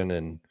exception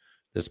and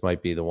this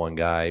might be the one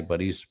guy,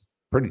 but he's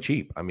pretty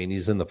cheap. I mean,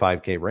 he's in the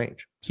 5K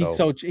range.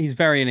 He's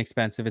very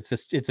inexpensive.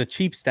 It's a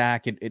cheap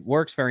stack. It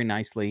works very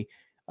nicely.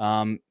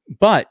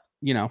 But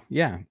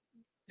it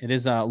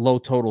is a low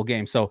total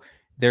game. So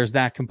there's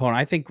that component.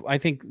 I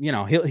think,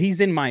 he's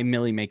in my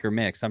Millie Maker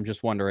mix. I'm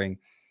just wondering,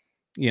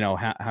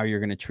 how you're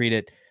going to treat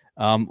it.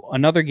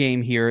 Another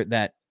game here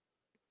that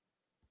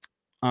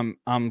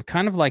I'm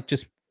kind of like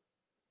just,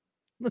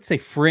 let's say,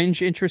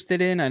 fringe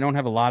interested in. I don't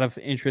have a lot of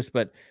interest,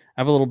 but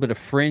I have a little bit of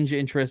fringe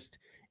interest,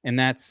 and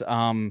that's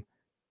the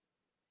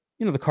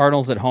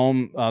Cardinals at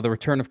home, the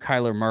return of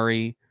Kyler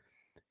Murray,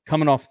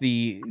 coming off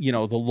the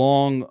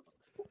long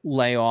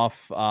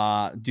layoff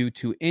due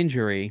to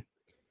injury.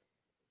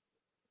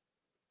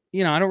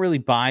 I don't really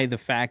buy the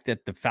fact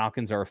that the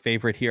Falcons are a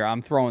favorite here.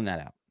 I'm throwing that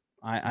out.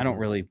 I don't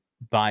really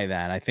buy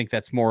that. I think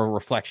that's more a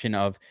reflection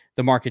of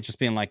the market just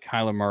being like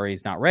Kyler Murray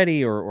is not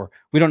ready, or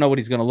we don't know what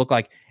he's going to look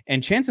like.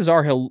 And chances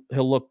are he'll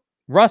look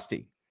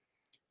rusty.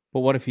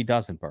 But what if he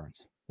doesn't,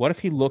 Burns? What if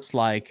he looks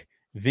like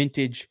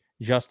vintage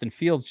Justin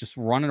Fields, just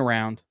running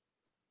around?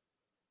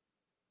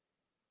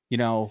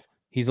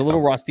 He's a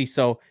little rusty,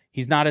 so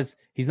he's not as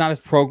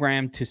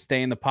programmed to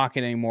stay in the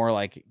pocket anymore.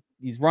 Like,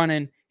 he's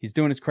running, he's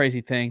doing his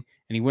crazy thing,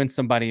 and he wins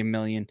somebody $1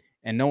 million,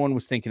 and no one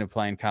was thinking of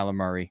playing Kyler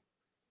Murray,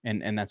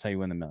 and that's how you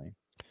win the $1 million.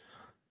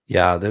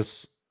 Yeah,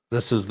 this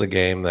is the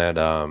game that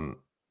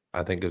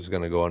I think is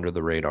going to go under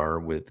the radar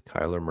with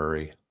Kyler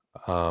Murray.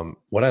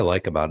 What I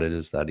like about it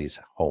is that he's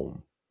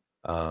home.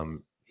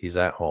 He's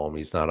at home.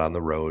 He's not on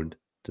the road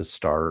to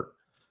start.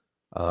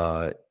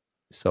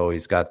 So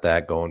he's got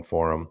that going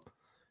for him.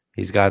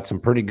 He's got some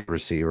pretty good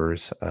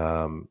receivers.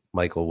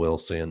 Michael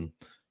Wilson.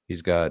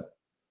 He's got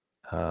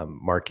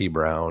Marquise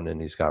Brown,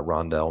 and he's got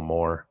Rondell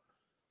Moore.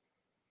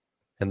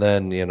 And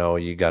then,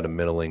 you got a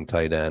middling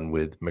tight end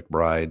with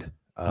McBride.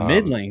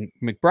 Middling?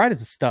 McBride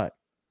is a stud.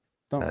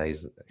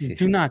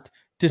 Do not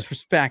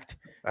disrespect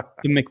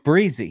the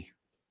McBreezy.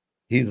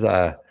 He's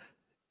no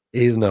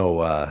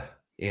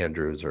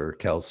Andrews or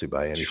Kelsey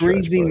by any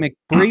Treasy stretch.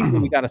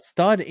 McBreezy. We got a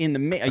stud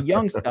a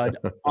young stud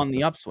on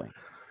the upswing.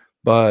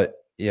 But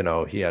he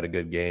had a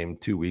good game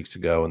 2 weeks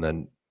ago, and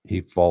then he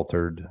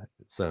faltered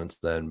since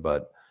then.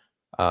 But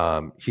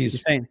you're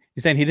saying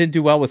he didn't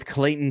do well with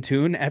Clayton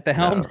Tune at the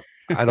helm? No,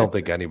 I don't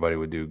think anybody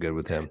would do good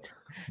with him.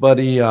 But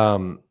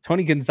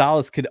Tony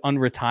Gonzalez could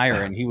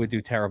unretire, and he would do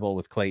terrible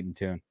with Clayton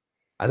Tune.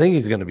 I think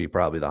he's going to be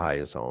probably the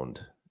highest owned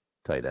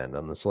tight end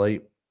on the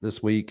slate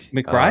this week.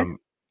 McBride?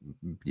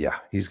 Yeah,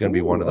 he's going to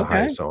be one of the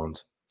highest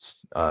owned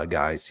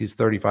guys. He's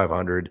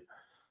 3,500.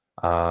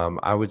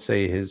 I would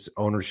say his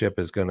ownership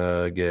is going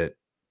to get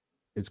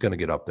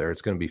up there.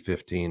 It's going to be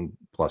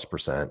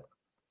 15+%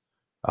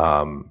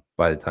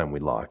 by the time we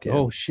lock in.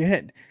 Oh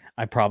shit.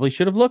 I probably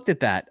should have looked at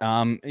that.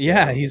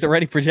 Yeah, he's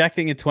already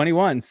projecting at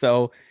 21.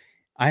 So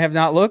I have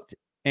not looked,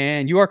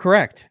 and you are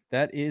correct.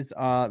 That is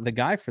the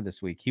guy for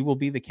this week. He will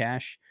be the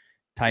cash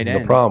tight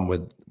end.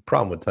 The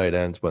problem with tight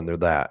ends when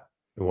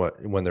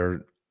they're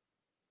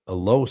a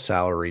low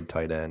salaried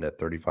tight end at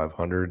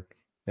 3,500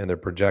 and they're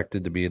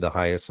projected to be the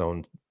highest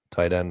owned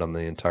tight end on the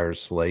entire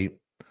slate,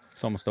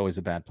 it's almost always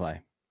a bad play.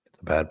 It's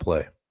a bad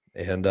play.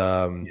 And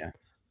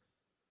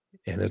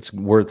and it's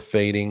worth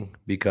fading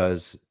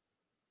because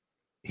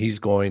he's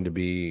going to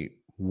be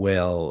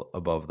well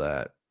above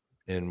that.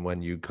 And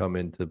when you come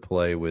into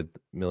play with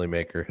Millie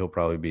Maker, he'll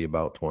probably be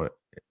about 20.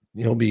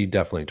 He'll be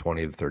definitely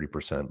 20 to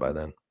 30% by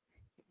then.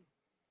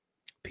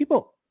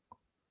 People,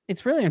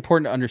 it's really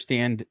important to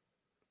understand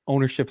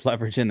ownership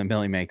leverage in the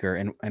Millie Maker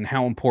and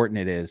how important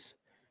it is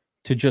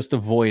to just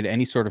avoid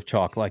any sort of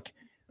chalk. Like,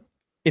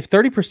 if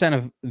 30%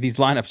 of these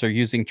lineups are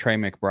using Trey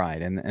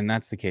McBride, and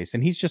that's the case,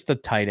 and he's just a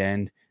tight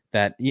end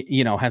that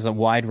has a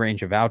wide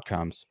range of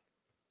outcomes.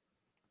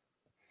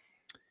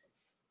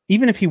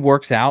 Even if he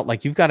works out,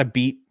 like, you've got to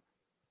beat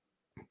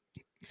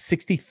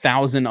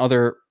 60,000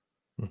 other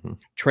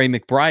Trey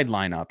McBride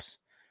lineups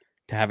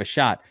to have a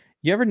shot.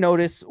 You ever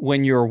notice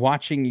when you're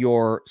watching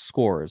your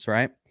scores,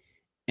 right?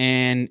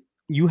 And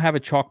you have a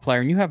chalk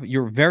player and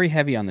you're very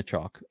heavy on the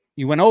chalk.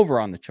 You went over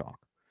on the chalk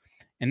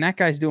and that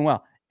guy's doing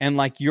well. And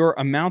like, your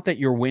amount that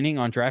you're winning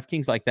on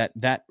DraftKings, like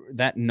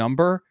that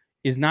number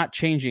is not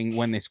changing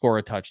when they score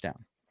a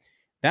touchdown.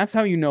 That's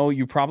how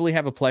you probably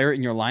have a player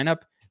in your lineup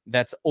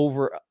that's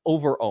over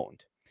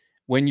owned.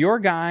 When your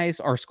guys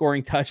are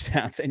scoring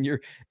touchdowns and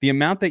the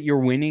amount that you're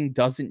winning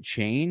doesn't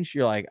change,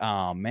 you're like,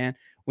 oh man.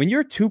 When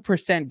your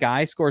 2%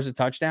 guy scores a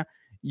touchdown,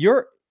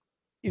 you're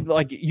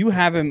like, you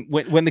have him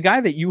when the guy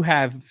that you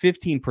have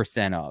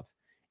 15% of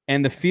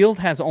and the field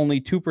has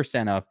only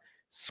 2% of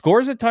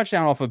scores a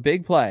touchdown off a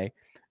big play,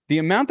 the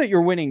amount that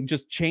you're winning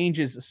just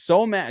changes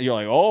so much. You're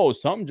like, oh,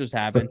 something just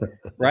happened,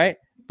 right?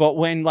 But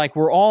when, like,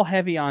 we're all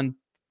heavy on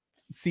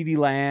CeeDee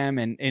Lamb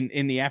and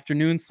in the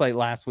afternoon slate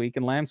last week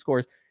and Lamb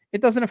scores,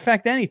 it doesn't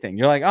affect anything.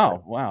 You're like,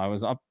 oh, wow, I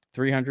was up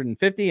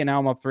 350 and now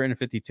I'm up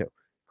 352.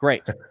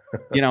 Great.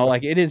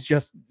 Like, it is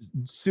just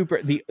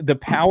super. The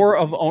power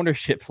of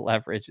ownership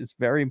leverage is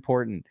very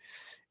important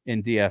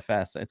in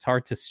DFS. It's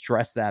hard to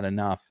stress that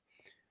enough.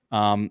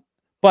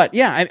 But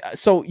yeah,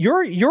 so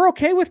you're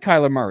okay with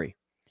Kyler Murray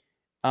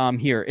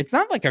here. It's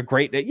not like a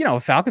great,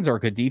 Falcons are a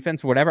good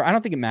defense or whatever. I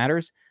don't think it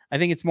matters. I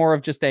think it's more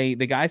of just the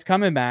guy's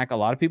coming back. A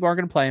lot of people aren't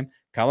going to play him.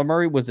 Kyler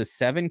Murray was a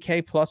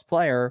 7K plus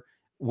player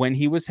when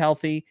he was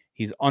healthy.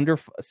 He's under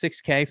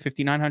 6K,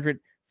 5,900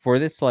 for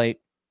this slate.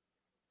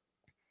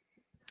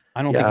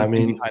 I don't think he's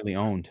going to be highly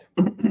owned.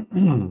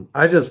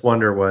 I just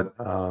wonder what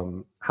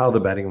how the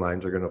betting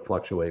lines are going to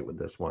fluctuate with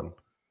this one.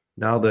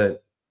 Now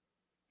that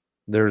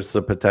there's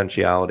the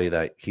potentiality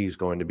that he's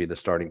going to be the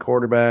starting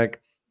quarterback,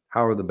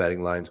 how are the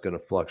betting lines going to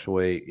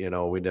fluctuate? You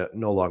know, we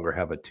no longer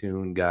have a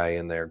Tune guy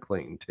in there,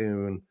 Clayton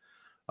Tune.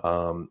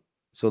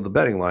 So the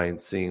betting line,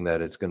 seeing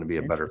that it's going to be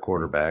a better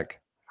quarterback,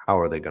 how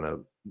are they going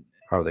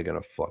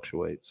to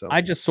fluctuate? So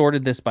I just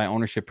sorted this by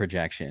ownership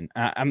projection.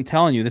 I'm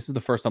telling you, this is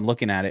the first I'm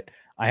looking at it.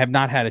 I have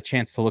not had a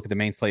chance to look at the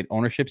main slate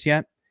ownerships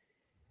yet,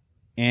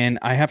 and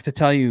I have to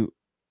tell you,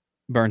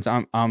 Burns,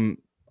 I'm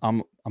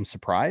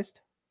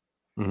surprised.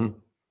 Mm-hmm.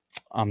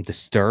 I'm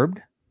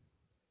disturbed.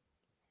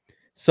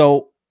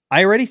 So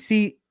I already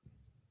see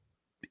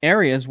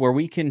areas where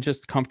we can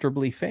just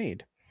comfortably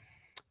fade,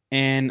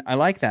 and I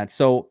like that.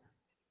 So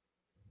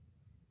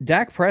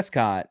Dak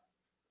Prescott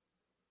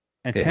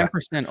at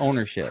 10%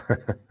 ownership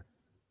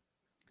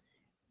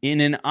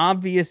in an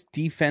obvious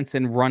defense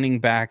and running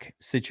back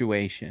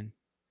situation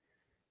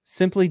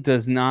simply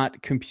does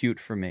not compute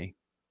for me.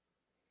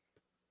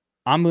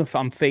 I'm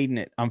fading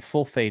it. I'm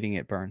full fading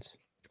it, Burns.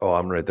 Oh,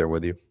 I'm right there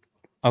with you.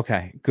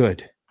 Okay,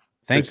 good.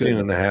 Thank 16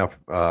 goodness. and a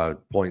half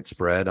point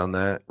spread on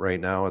that right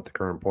now at the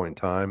current point in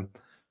time.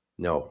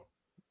 No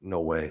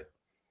way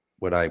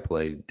would I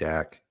play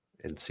Dak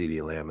and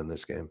CeeDee Lamb in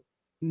this game.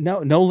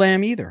 No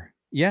Lamb either.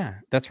 Yeah,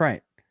 that's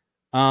right.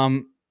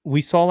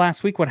 We saw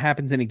last week what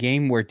happens in a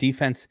game where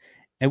defense,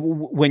 and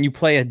when you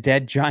play a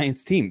dead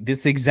Giants team,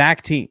 this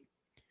exact team,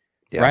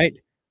 right?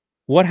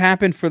 What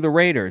happened for the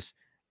Raiders?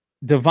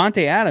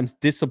 Devontae Adams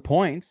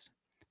disappoints.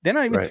 They're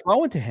not even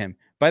throwing to him.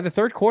 By the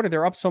third quarter,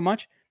 they're up so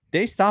much,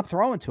 they stop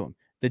throwing to him.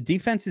 The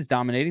defense is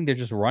dominating. They're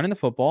just running the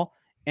football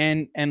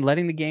and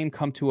letting the game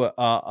come to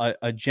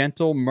a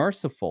gentle,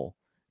 merciful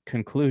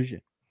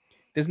conclusion.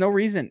 There's no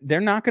reason.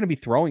 They're not going to be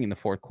throwing in the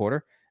fourth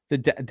quarter. The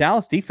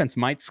Dallas defense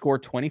might score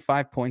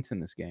 25 points in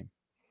this game.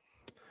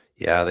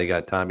 Yeah, they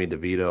got Tommy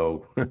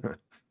DeVito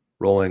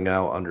rolling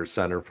out under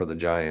center for the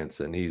Giants,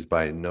 and he's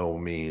by no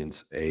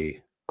means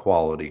a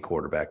quality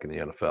quarterback in the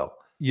NFL.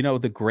 You know,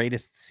 the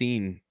greatest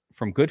scene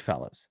from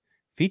Goodfellas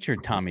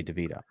featured Tommy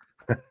DeVito.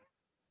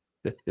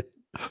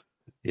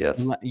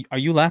 Yes. Are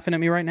you laughing at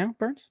me right now,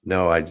 Burns?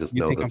 No, I just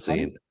know the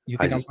scene. You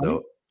think I'm funny?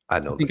 I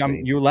know the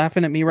scene. You're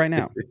laughing at me right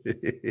now.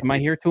 Am I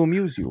here to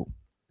amuse you?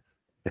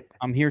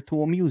 I'm here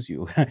to amuse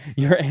you.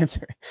 Your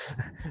answer.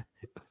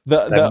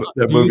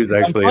 That movie's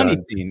actually on.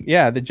 Scene.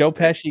 Yeah, the Joe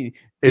Pesci.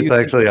 It's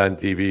actually on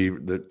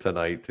TV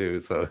tonight too.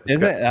 So is it?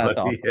 That's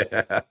awesome.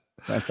 Yeah.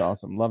 That's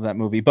awesome. Love that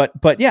movie.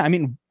 But yeah, I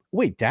mean,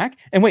 wait, Dak,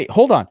 and wait,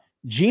 hold on.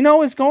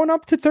 Geno is going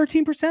up to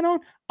 13% on.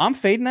 I'm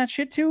fading that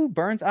shit too,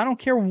 Burns. I don't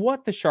care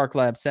what the Shark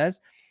Lab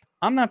says.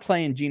 I'm not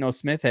playing Geno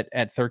Smith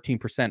at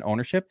 13%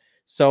 ownership.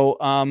 So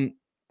I'm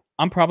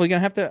probably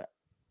gonna have to.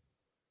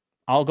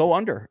 I'll go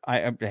under.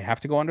 I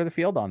have to go under the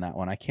field on that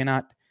one. I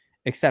cannot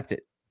accept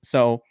it.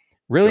 So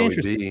really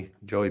interesting.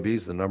 Joey B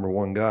is the number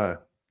one guy.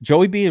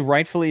 Joey B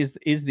rightfully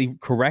is the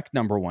correct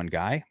number one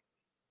guy.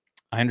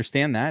 I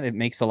understand that. It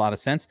makes a lot of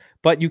sense.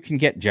 But you can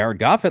get Jared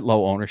Goff at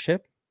low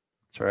ownership.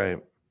 That's right.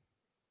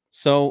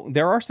 So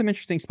there are some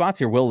interesting spots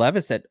here. Will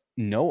Levis at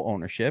no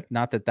ownership.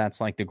 Not that that's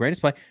like the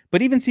greatest play.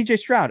 But even CJ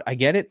Stroud, I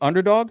get it,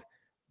 underdog.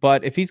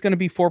 But if he's going to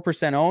be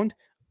 4% owned,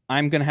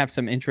 I'm going to have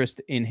some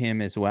interest in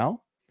him as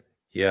well.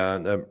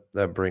 Yeah,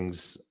 that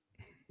brings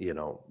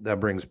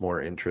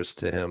more interest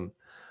to him.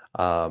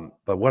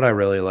 But what I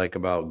really like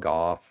about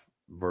Goff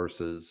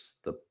versus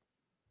the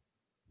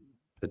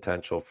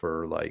potential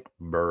for like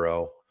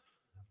Burrow,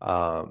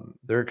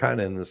 they're kind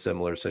of in the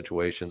similar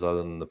situations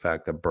other than the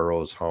fact that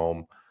Burrow's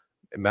home.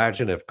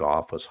 Imagine if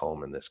Goff was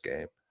home in this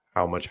game,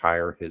 how much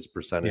higher his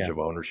percentage of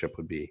ownership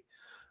would be.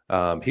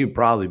 He would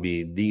probably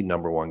be the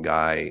number one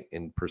guy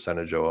in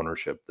percentage of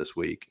ownership this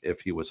week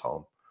if he was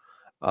home.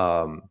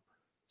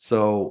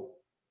 So,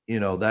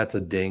 that's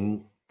a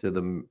ding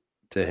to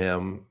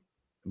him,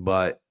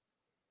 but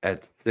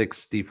at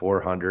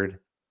 6,400,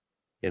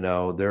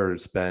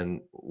 there's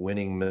been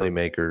winning Millie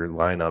Maker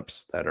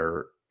lineups that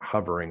are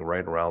hovering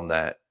right around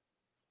that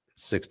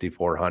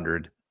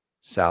 6,400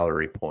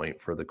 salary point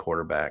for the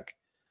quarterback.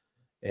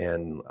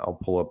 And I'll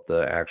pull up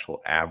the actual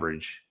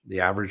average. The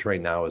average right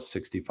now is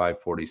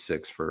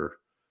 65.46 for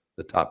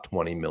the top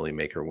 20 Millie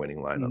Maker winning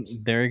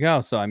lineups. There you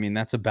go. So, I mean,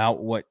 that's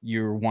about what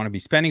you want to be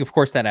spending. Of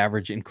course, that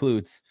average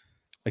includes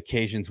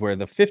occasions where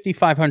the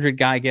 5,500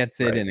 guy gets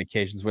it and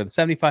occasions where the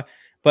 75.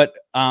 But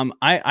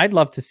I'd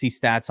love to see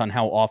stats on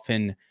how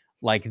often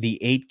like the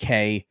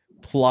 8K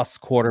plus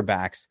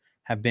quarterbacks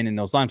have been in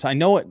those lineups. I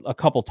know it a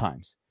couple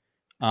times.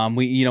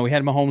 We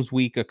had Mahomes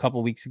week a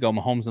couple weeks ago,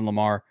 Mahomes and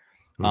Lamar,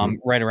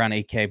 right around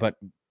 8K, but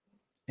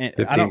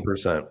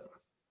 15%.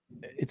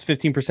 It's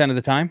 15% of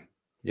the time.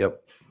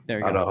 Yep. There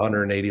you go. Out of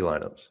 180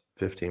 lineups,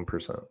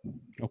 15%.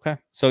 Okay.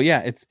 So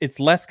yeah, it's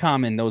less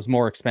common. Those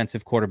more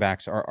expensive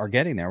quarterbacks are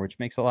getting there, which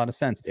makes a lot of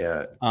sense.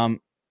 Yeah.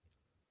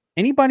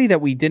 Anybody that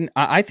we didn't,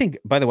 I think,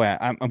 by the way,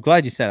 I'm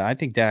glad you said it. I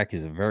think Dak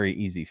is a very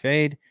easy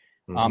fade.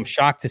 I'm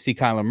shocked to see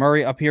Kyler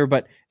Murray up here,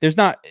 but this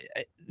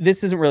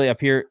isn't really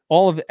up here.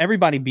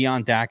 Everybody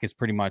beyond Dak is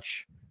pretty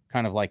much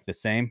kind of like the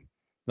same.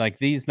 Like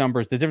these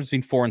numbers, the difference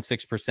between 4 and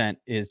 6%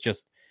 is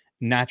just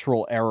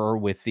natural error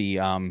with the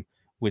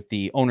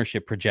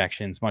ownership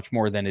projections, much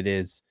more than it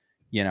is,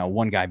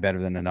 one guy better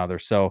than another.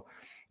 So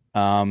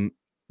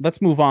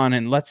let's move on,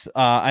 and let's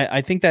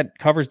I think that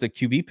covers the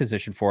QB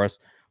position for us.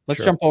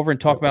 Let's jump over and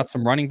talk about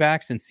some running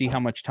backs and see how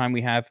much time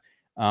we have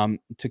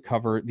to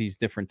cover these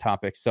different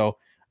topics. So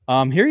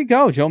here you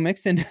go, Joe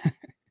Mixon,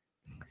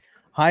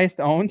 highest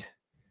owned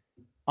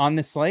on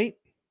the slate.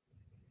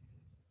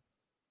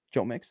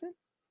 Joe Mixon.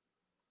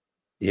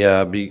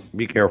 Yeah, be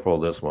careful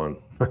of this one.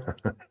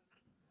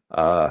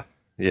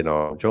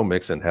 Joe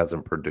Mixon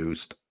hasn't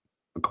produced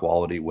a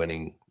quality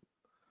winning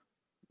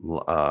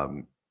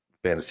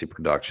fantasy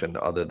production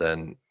other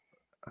than,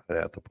 I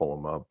have to pull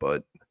him up,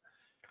 but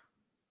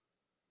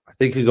I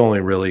think he's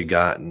only really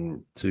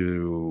gotten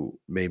to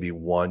maybe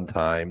one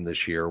time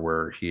this year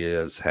where he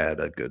has had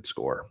a good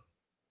score.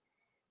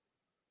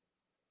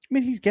 I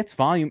mean, he gets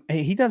volume.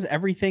 He does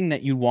everything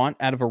that you want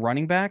out of a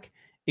running back,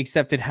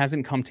 except it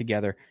hasn't come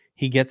together.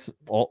 He gets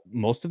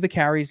most of the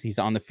carries. He's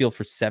on the field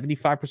for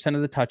 75%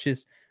 of the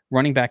touches,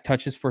 running back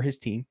touches for his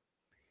team.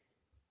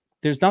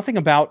 There's nothing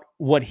about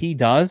what he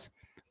does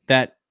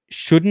that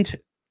shouldn't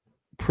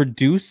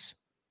produce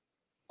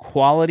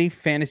quality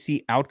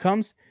fantasy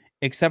outcomes,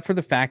 except for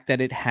the fact that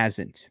it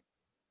hasn't.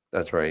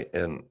 That's right.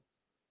 And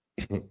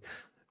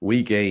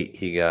week 8,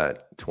 he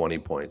got 20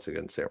 points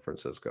against San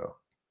Francisco.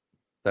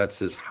 That's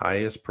his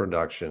highest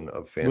production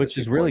of fantasy, which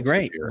is really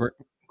great.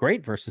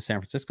 Great versus San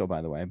Francisco,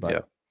 by the way. But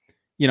a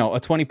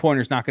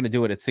 20-pointer is not going to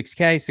do it at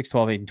 6K, 6,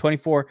 12, 8, and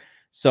 24.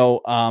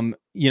 So,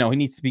 he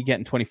needs to be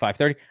getting 25,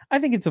 30. I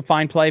think it's a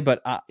fine play,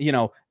 but,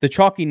 the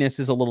chalkiness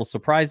is a little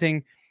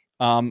surprising.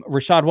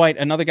 Rachaad White,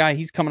 another guy,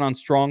 he's coming on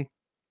strong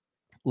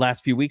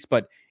last few weeks,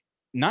 but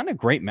not in a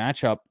great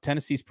matchup.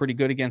 Tennessee's pretty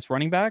good against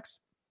running backs.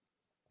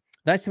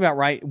 The nice thing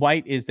about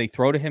White is they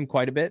throw to him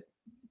quite a bit,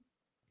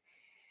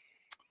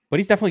 but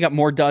he's definitely got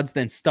more duds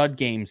than stud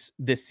games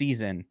this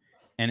season.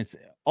 And it's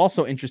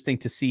also interesting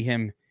to see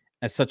him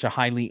as such a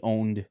highly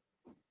owned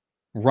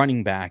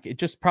running back. It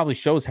just probably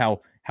shows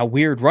how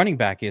weird running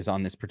back is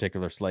on this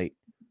particular slate,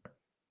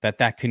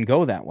 that can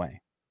go that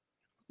way.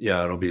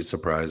 Yeah, it'll be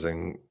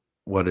surprising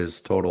what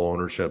his total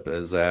ownership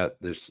is at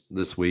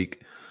this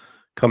week,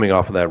 coming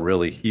off of that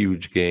really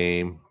huge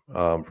game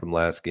from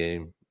last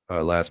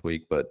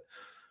week, but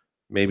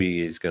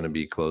maybe he's going to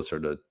be closer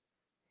to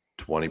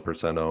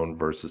 20% owned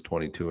versus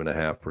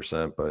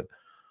 22.5%, but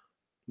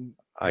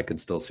I could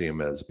still see him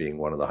as being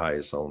one of the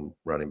highest owned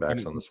running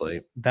backs on the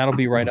slate. That'll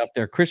be right up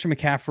there. Christian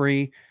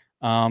McCaffrey.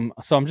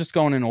 So I'm just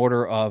going in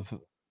order of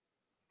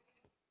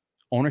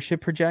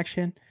ownership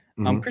projection.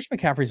 Christian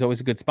McCaffrey is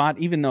always a good spot,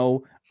 even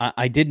though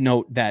I did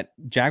note that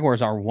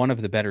Jaguars are one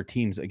of the better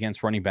teams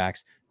against running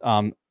backs.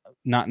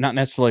 Not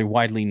necessarily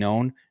widely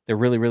known. They're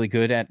really, really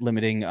good at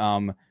limiting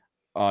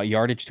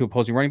yardage to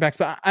opposing running backs,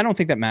 but I don't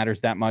think that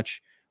matters that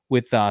much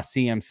with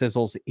CM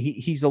Sizzles.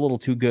 He's a little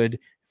too good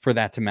for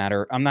that to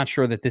matter. I'm not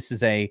sure that this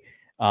is a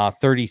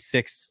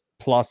 36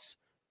 plus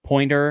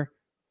pointer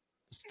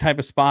type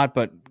of spot,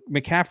 but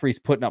McCaffrey's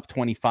putting up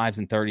 25s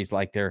and 30s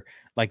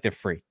like they're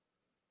free.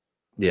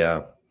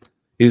 Yeah.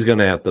 He's going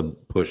to have to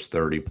push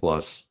 30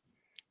 plus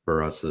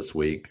for us this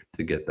week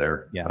to get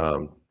there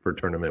for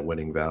tournament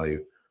winning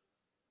value.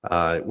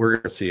 We're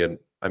going to see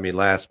it. I mean,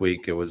 last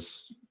week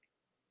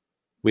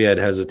we had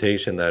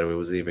hesitation that it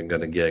was even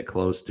going to get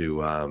close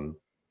to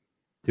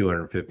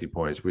 250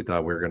 points. We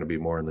thought we were going to be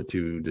more in the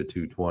 2 to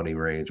 220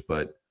 range,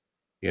 but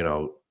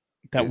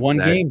that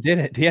game did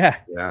it. Yeah,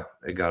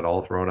 it got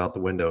all thrown out the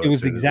window. It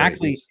was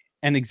exactly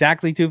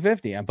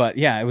 250. But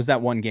it was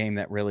that one game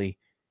that really,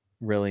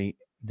 really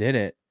did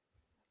it.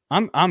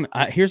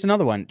 Here's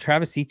another one.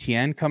 Travis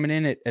Etienne coming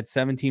in at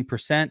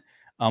 17%.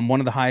 One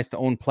of the highest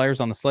owned players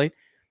on the slate.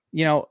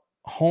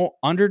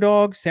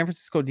 Underdog San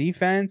Francisco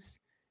defense.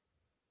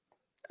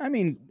 I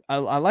mean, I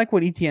like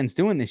what Etienne's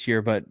doing this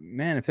year, but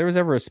man, if there was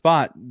ever a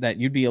spot that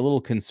you'd be a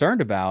little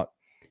concerned about,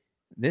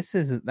 this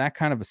is that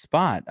kind of a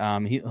spot.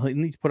 He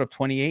needs to put up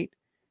 28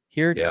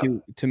 here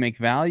to make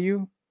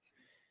value.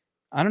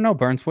 I don't know,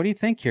 Burns. What do you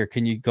think here?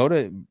 Can you go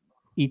to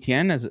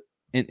Etienne as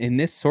in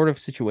this sort of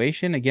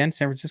situation? Again,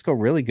 San Francisco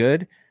really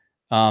good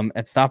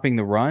at stopping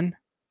the run.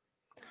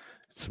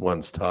 This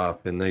one's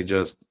tough, and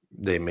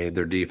they made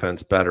their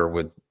defense better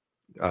with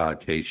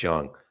Chase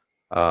Young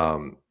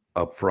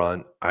up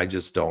front. I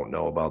just don't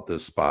know about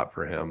this spot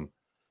for him.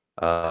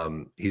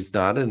 He's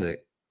not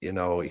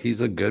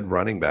he's a good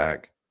running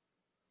back.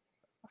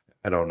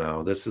 I don't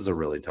know. This is a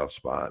really tough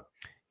spot.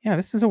 Yeah,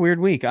 this is a weird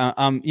week.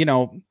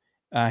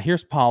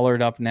 Here's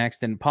Pollard up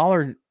next, and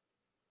Pollard's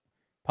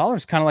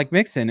kind of like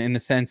Mixon in the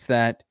sense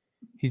that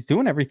he's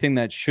doing everything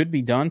that should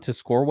be done to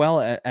score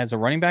well as a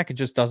running back. It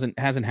just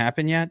hasn't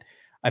happened yet.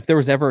 If there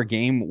was ever a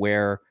game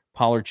where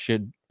Pollard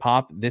should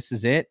pop, this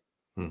is it.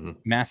 Mm-hmm.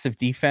 Massive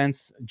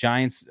defense,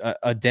 Giants,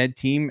 a dead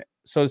team,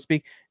 so to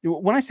speak.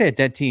 When I say a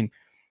dead team,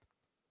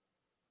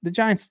 the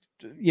Giants,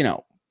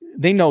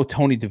 they know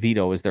Tony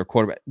DeVito is their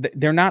quarterback.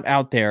 They're not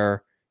out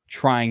there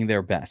trying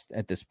their best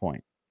at this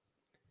point.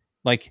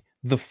 Like,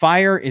 the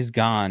fire is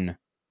gone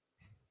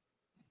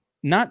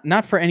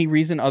not for any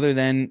reason other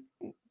than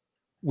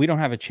we don't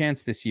have a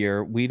chance this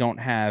year. We don't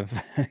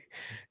have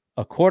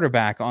a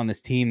quarterback on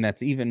this team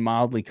that's even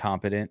mildly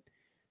competent.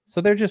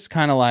 So they're just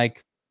kind of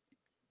like,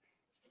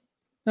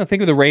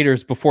 think of the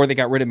Raiders before they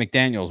got rid of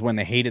McDaniels, when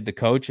they hated the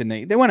coach and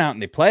they went out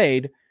and they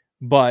played,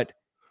 but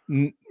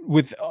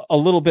with a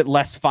little bit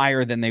less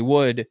fire than they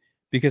would,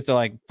 because they're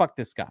like, fuck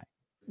this guy.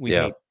 We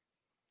hate.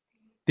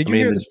 Did you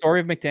hear the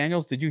story of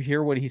McDaniels? Did you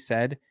hear what he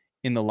said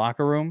in the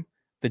locker room?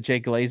 The Jay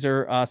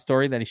Glazer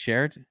story that he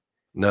shared?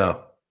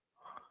 No.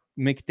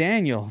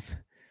 McDaniels.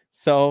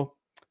 So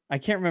I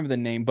can't remember the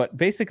name, but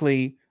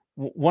basically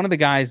one of the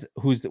guys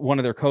who's one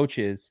of their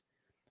coaches,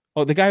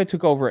 the guy who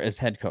took over as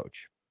head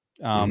coach.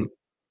 What's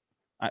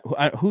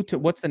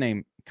the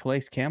name?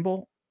 Calais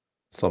Campbell?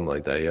 Something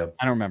like that, yeah.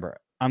 I don't remember.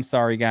 I'm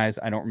sorry, guys.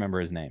 I don't remember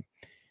his name.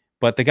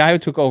 But the guy who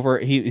took over,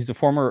 he's a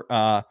former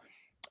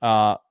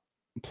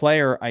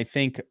player, I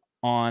think,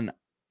 on,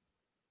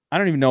 I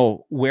don't even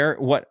know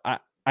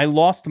I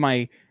lost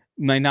my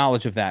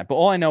knowledge of that. But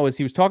all I know is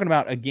he was talking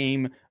about a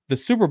game, the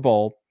Super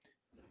Bowl,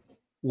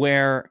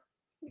 where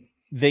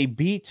they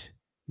beat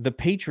the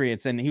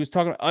Patriots, and he was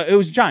talking, it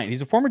was Giant.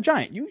 He's a former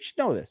Giant. You should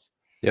know this.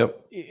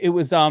 Yep. It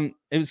was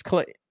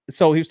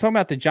so he was talking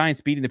about the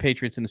Giants beating the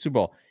Patriots in the Super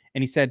Bowl,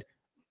 and he said,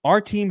 our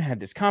team had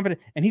this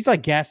confidence, and he's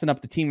like gassing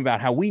up the team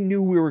about how we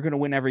knew we were going to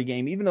win every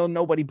game, even though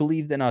nobody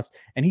believed in us.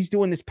 And he's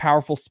doing this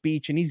powerful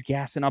speech, and he's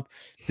gassing up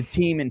the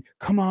team, and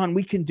come on,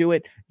 we can do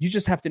it. You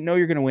just have to know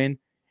you're going to win.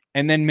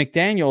 And then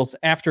McDaniels,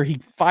 after he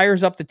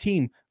fires up the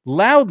team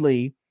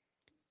loudly,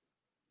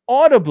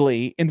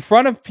 audibly in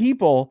front of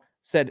people,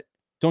 said,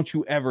 don't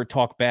you ever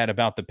talk bad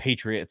about the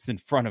Patriots in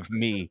front of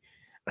me.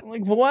 I'm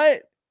like,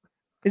 what?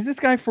 Is this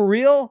guy for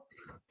real?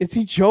 Is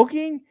he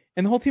joking?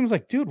 And the whole team was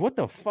like, dude, what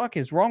the fuck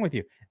is wrong with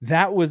you?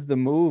 That was the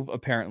move,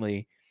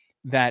 apparently,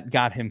 that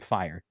got him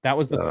fired. That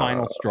was the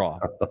final straw.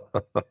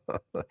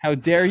 How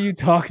dare you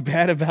talk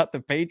bad about the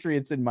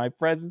Patriots in my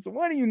presence?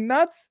 What are you,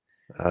 nuts?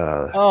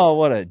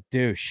 What a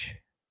douche.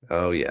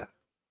 Oh, yeah.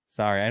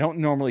 Sorry, I don't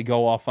normally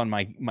go off on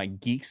my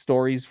geek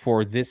stories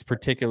for this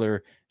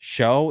particular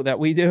show that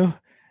we do,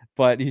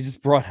 but he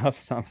just brought up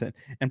something.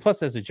 And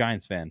plus, as a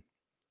Giants fan,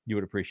 you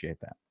would appreciate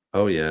that.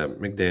 Oh, yeah.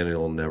 McDaniel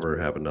will never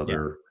have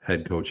another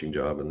head coaching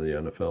job in the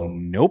NFL.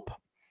 Nope.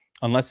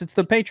 Unless it's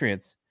the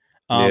Patriots.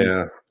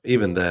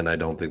 Even then, I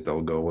don't think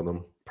they'll go with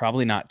him.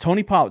 Probably not.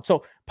 Tony Pollard.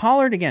 So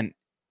Pollard, again,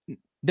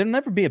 there'll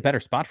never be a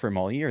better spot for him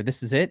all year.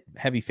 This is it.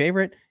 Heavy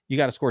favorite. You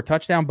got to score a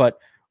touchdown, but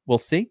we'll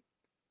see.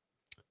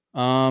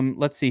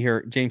 Let's see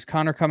here. James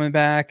Conner coming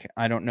back.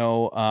 I don't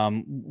know.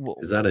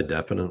 Is that a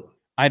definite?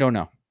 I don't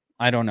know.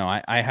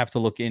 I have to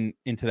look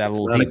into that a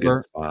little deeper. A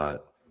good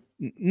spot.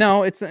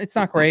 No, it's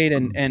not great.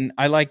 And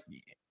I like,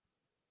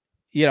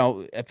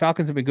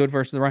 Falcons have been good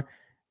versus the run.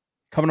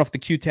 Coming off the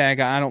Q tag,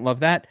 I don't love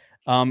that.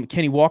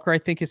 Kenny Walker, I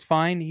think, is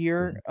fine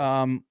here.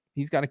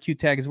 He's got a Q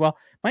tag as well.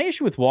 My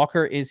issue with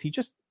Walker is he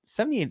just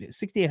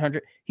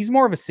 6,800. He's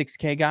more of a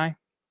 6K guy.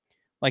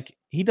 Like,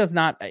 he does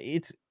not.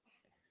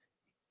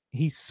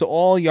 He's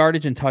all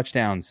yardage and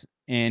touchdowns,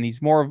 and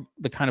he's more of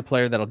the kind of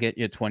player that'll get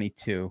you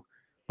 22,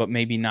 but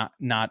maybe not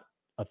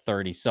a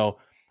 30. So,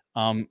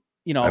 I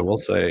will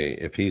say,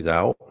 if he's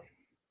out,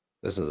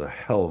 this is a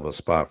hell of a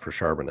spot for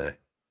Charbonnet.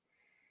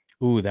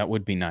 Ooh, that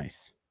would be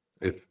nice.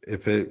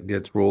 If it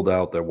gets ruled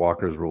out that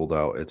Walker's ruled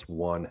out, it's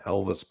one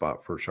hell of a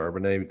spot for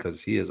Charbonnet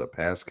because he is a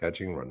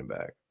pass-catching running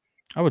back.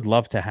 I would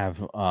love to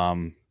have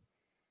a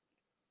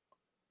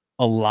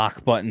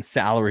lock button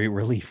salary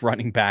relief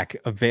running back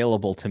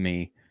available to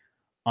me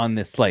on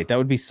this slate. That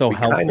would be so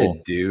helpful. We kind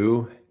of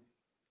do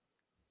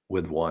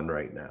with one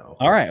right now.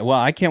 All right. Well,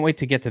 I can't wait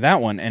to get to that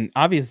one. And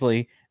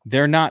obviously,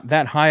 they're not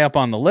that high up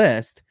on the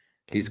list.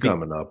 He's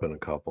coming up in a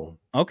couple.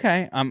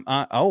 Okay.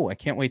 I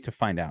can't wait to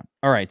find out.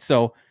 All right.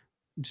 So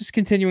just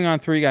continuing on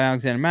through, you got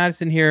Alexander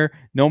Madison here.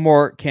 No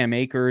more Cam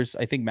Akers.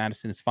 I think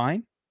Madison is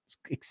fine. It's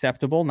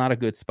acceptable. Not a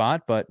good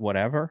spot, but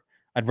whatever.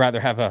 I'd rather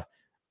have a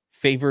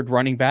favored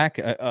running back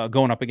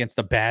going up against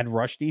a bad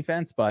rush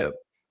defense, but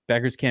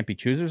beggars can't be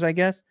choosers, I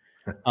guess.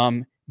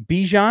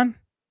 Bijan,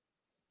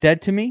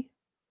 dead to me.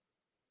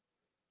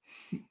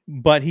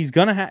 But he's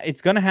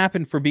it's gonna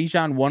happen for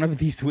Bijan one of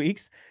these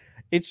weeks.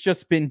 It's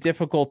just been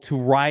difficult to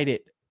ride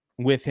it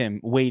with him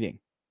waiting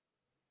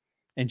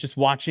and just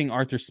watching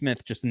Arthur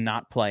Smith just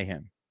not play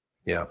him.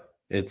 Yeah,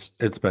 it's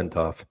been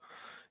tough.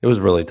 It was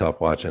really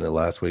tough watching it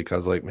last week. I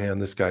was like, man,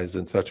 this guy's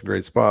in such a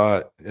great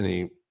spot,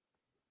 and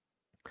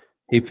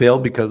he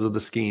failed because of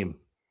the scheme.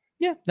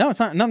 Yeah, no, it's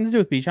not nothing to do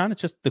with Bijan.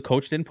 It's just the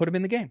coach didn't put him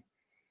in the game.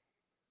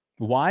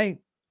 Why?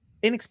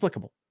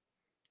 Inexplicable.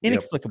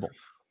 Inexplicable.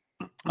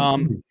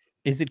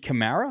 Is it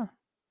Kamara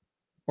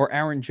or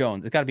Aaron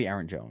Jones? It's got to be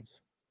Aaron Jones.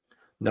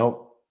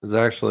 Nope. It's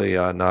actually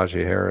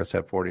Najee Harris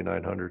at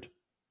 4,900.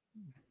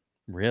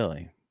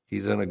 Really?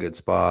 He's in a good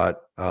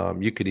spot.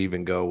 You could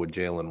even go with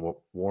Jalen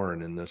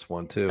Warren in this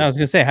one, too. I was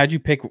going to say, how'd you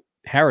pick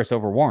Harris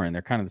over Warren?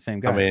 They're kind of the same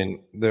guy. I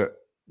mean, the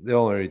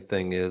only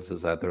thing is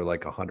that they're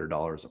like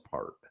 $100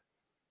 apart.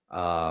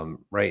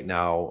 Right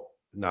now,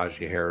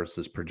 Najee Harris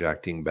is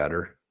projecting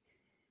better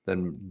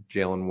than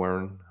Jalen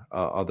Warren.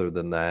 Other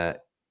than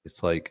that,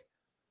 it's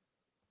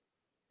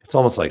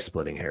almost like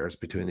splitting hairs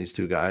between these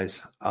two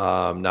guys.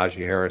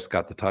 Najee Harris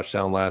got the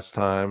touchdown last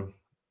time.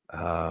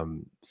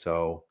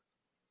 So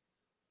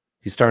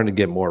he's starting to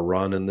get more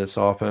run in this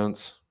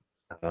offense.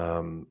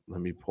 Let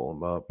me pull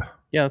him up.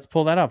 Yeah, let's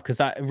pull that up because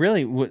I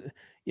really would.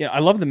 Yeah, I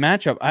love the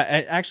matchup.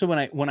 I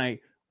actually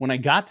when I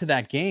got to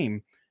that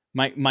game,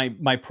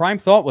 my prime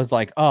thought was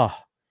like, oh,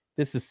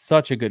 this is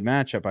such a good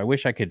matchup. I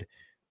wish I could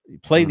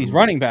play these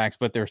running backs,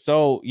 but they're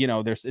so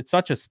it's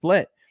such a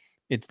split.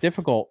 It's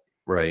difficult,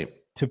 right,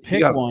 to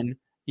pick one.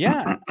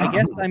 Yeah, I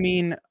guess. I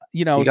mean,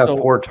 he got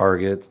 4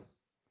 targets.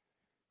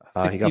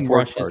 16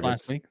 rushes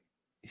last week.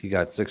 He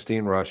got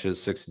 16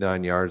 rushes,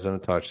 69 yards, and a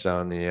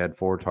touchdown. And he had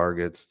 4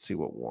 targets. Let's see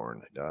what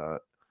Warren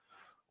got.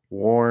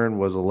 Warren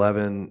was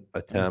 11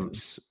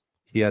 attempts.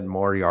 He had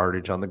more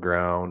yardage on the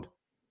ground,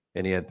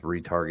 and he had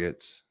 3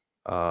 targets.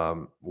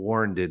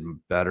 Warren did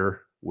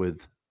better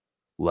with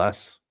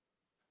less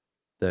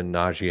than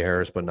Najee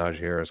Harris, but Najee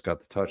Harris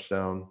got the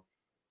touchdown.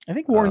 I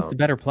think Warren's the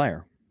better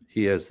player.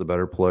 He is the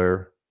better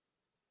player.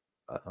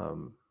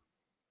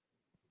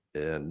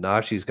 And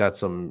Najee's got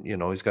some,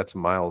 he's got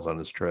some miles on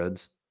his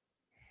treads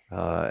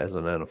as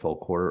an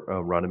NFL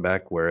running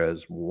back,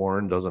 whereas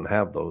Warren doesn't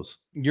have those.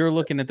 You're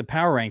looking at the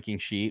power ranking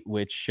sheet,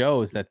 which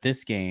shows that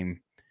this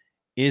game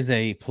is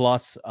a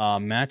plus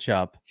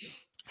matchup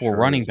for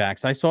running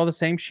backs. I saw the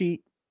same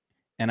sheet,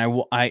 and I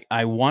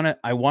want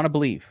to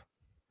believe,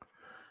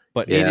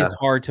 but it is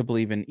hard to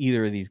believe in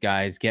either of these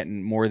guys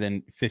getting more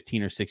than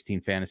 15 or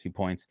 16 fantasy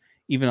points,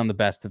 even on the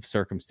best of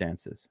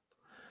circumstances.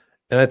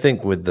 And I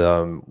think with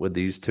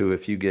these two,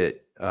 if you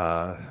get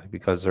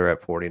because they're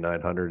at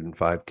 4,900 and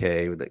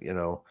 5K,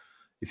 that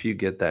if you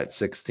get that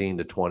 16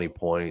 to 20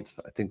 points,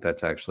 I think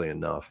that's actually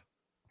enough.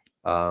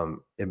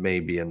 It may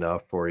be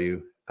enough for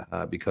you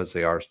because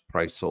they are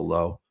priced so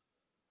low.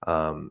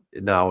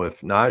 Now,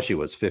 if Najee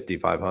was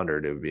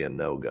 5,500, it would be a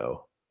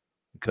no-go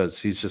because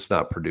he's just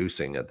not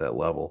producing at that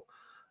level.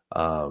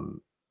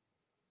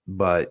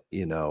 But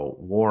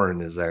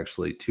Warren is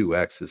actually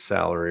 2x his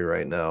salary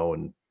right now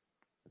and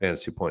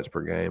fantasy points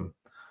per game.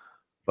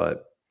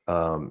 But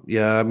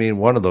I mean,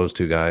 one of those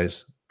two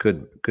guys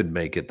could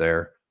make it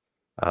there.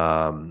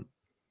 Najee's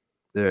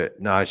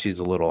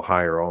a little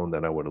higher owned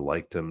than I would have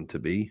liked him to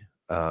be.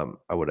 I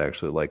would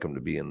actually like him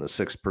to be in the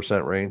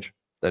 6% range.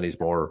 Then he's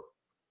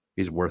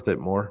worth it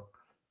more.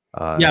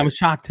 I was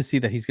shocked to see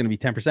that he's going to be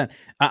 10%.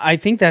 I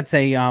think that's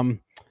a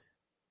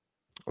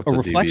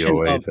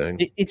reflection of thing.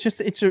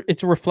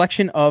 It's a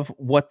reflection of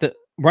what the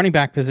running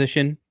back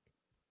position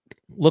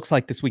looks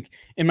like this week.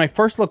 In my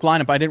first look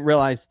lineup, I didn't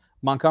realize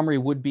Montgomery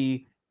would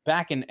be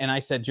back, and I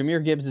said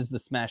Jahmyr Gibbs is the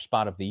smash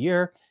spot of the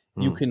year.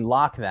 You can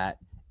lock that,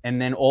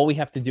 and then all we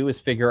have to do is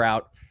figure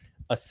out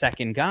a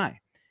second guy.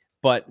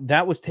 But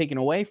that was taken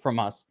away from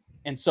us,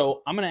 and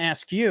so I'm going to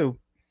ask you,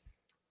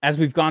 as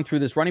we've gone through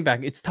this running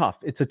back, it's tough.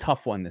 It's a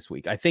tough one this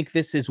week. I think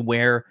this is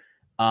where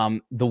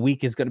the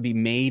week is going to be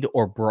made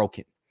or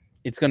broken.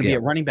 It's going to be a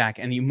running back,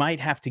 and you might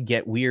have to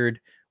get weird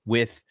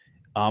with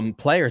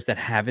players that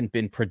haven't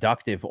been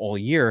productive all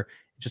year,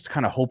 just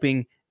kind of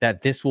hoping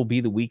that this will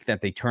be the week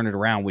that they turn it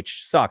around,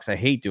 which sucks. I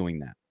hate doing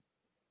that.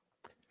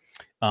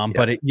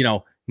 But it,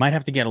 might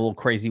have to get a little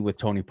crazy with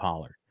Tony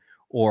Pollard,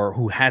 or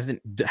who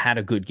hasn't had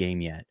a good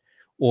game yet,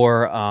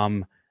 or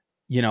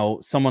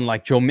someone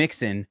like Joe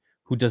Mixon,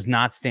 who does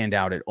not stand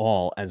out at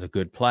all as a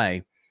good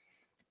play.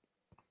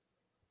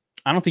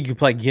 I don't think you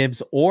play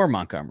Gibbs or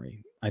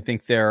Montgomery. I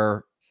think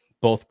they're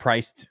both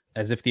priced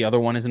as if the other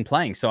one isn't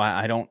playing. So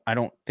I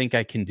don't think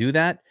I can do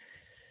that.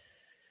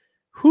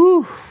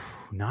 Whew.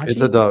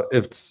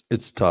 Najee.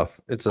 It's tough.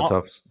 It's a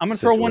tough I'm going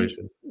to throw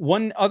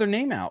one other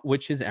name out,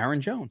 which is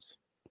Aaron Jones.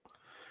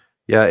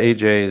 Yeah,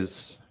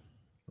 AJ's.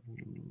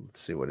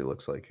 Let's see what he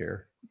looks like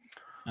here.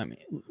 I mean,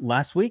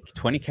 last week,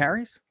 20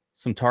 carries,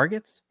 some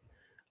targets.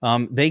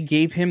 They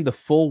gave him the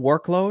full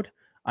workload.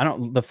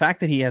 The fact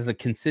that he has a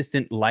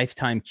consistent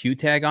lifetime Q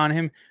tag on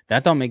him,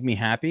 that don't make me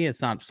happy.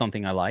 It's not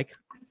something I like.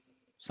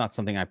 It's not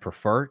something I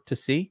prefer to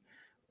see,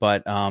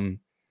 but 20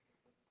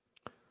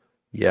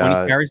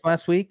 carries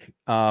last week,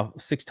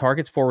 6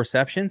 targets, 4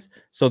 receptions.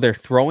 So they're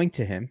throwing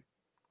to him.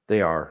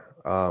 They are.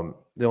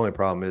 The only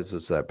problem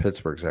is that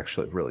Pittsburgh's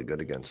actually really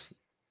good against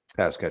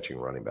pass catching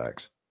running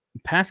backs.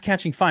 Pass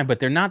catching, fine, but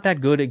they're not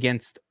that good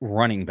against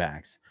running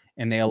backs,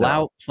 and they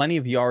allow plenty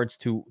of yards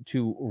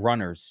to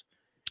runners.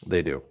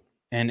 They do.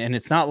 And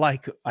it's not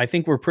like, I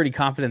think we're pretty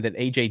confident that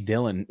AJ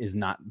Dillon is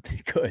not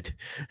good.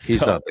 He's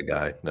not the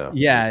guy. No.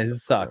 Yeah, it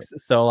sucks.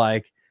 So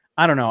I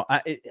don't know.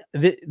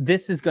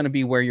 This is going to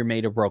be where you're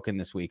made or broken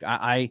this week.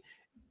 My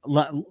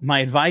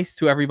advice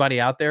to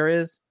everybody out there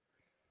is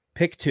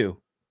pick 2,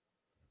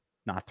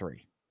 not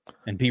 3,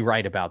 and be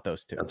right about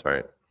those 2. That's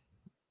right.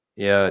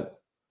 Yeah.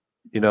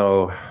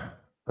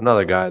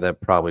 Another guy that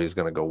probably is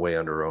going to go way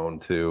under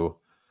owned too,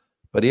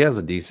 but he has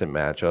a decent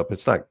matchup.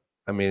 It's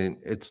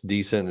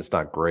decent. It's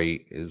not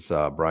great. Is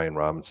Brian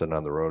Robinson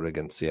on the road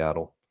against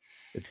Seattle?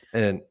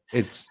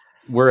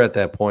 We're at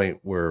that point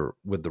where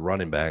with the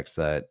running backs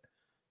that,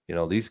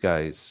 these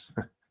guys,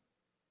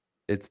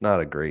 it's not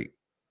a great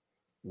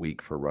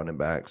week for running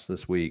backs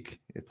this week.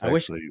 It's I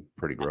wish actually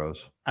pretty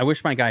gross. I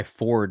wish my guy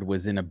Ford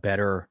was in a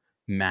better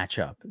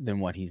matchup than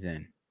what he's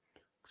in.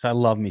 Because I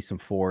love me some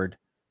Ford.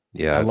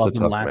 I Yeah, it's a loved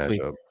him tough last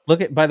week.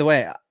 matchup. By the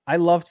way, I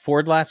loved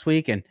Ford last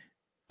week, and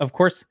of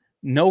course,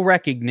 no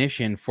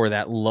recognition for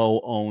that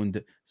low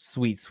owned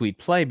sweet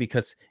play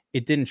because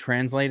it didn't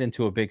translate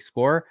into a big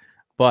score.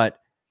 But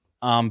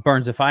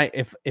Burns, if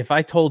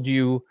I told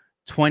you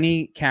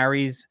 20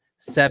 carries,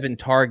 7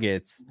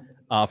 targets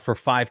for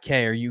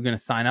 5K, are you going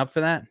to sign up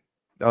for that?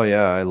 Oh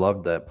yeah, I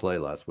loved that play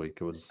last week.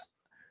 It was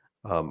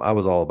I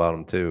was all about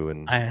him too,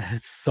 and I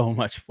had so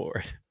much for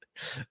it.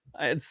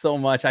 I had so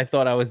much. I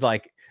thought I was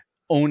like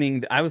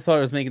owning. I thought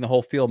I was making the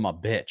whole field my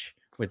bitch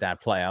with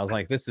that play. I was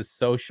like, this is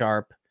so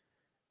sharp.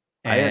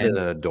 I had And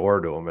a door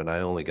to him, and I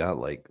only got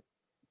like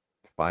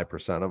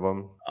 5% of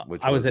them,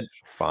 which I was at was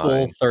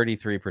full fine.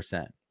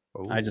 33%. I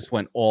Oh, just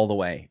went all the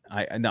way.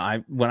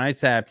 When I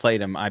say I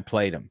played him,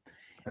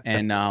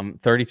 and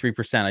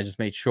 33%. I just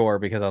made sure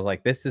because I was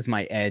like, this is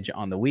my edge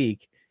on the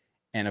week.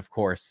 And of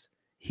course,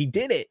 he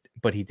did it,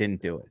 but he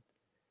didn't do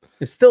it.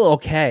 It's still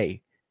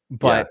okay, yeah,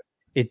 but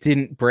it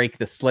didn't break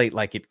the slate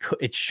like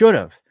it should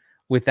have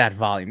with that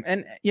volume.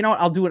 And you know what?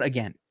 I'll do it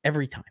again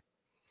every time.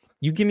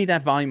 You give me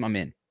that volume, I'm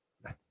in.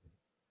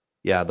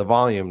 yeah. The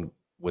volume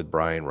with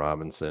Brian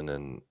Robinson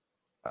and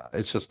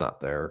it's just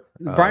not there.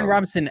 Brian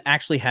Robinson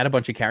actually had a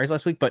bunch of carries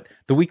last week, but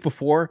the week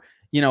before,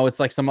 it's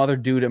like some other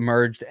dude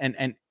emerged,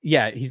 and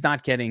yeah, he's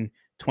not getting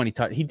 20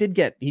 touch. He did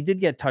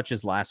get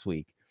touches last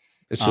week.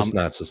 It's just Um,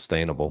 not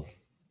sustainable.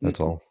 That's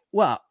all.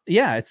 well,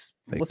 yeah, Like it's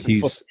what the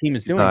team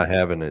is he's doing. not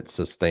having it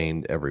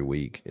sustained every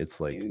week.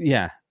 It's like,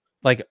 Yeah,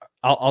 like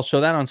I'll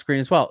show that on screen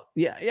as well.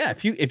 Yeah, yeah.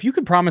 If you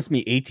could promise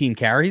me 18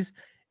 carries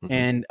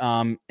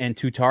mhm. and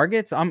 2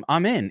 targets,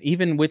 I'm in.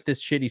 Even with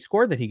this shitty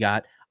score that he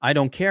got, I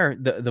don't care.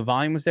 The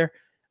volume was there.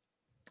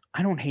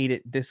 I don't hate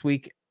it this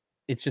week.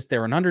 It's just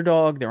they're an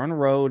underdog. They're on the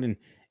road,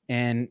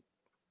 and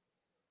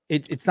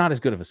it's not as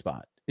good of a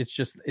spot.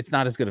 It's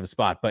not as good of a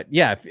spot. But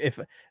yeah, if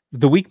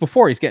the week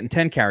before he's getting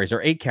 10 carries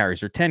or 8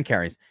 carries or 10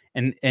 carries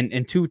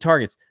and 2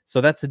 targets,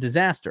 so that's a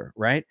disaster,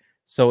 right?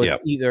 So Yeah,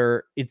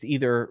 it's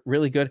either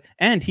really good,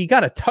 and he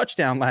got a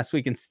touchdown last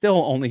week and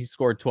still only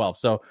scored 12.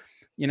 So,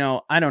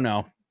 I don't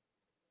know.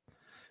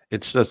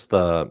 it's just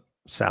the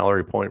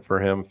salary point for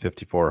him.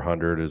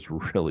 5,400 is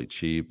really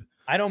cheap.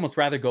 I'd almost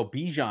rather go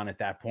Bijan at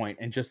that point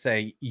and just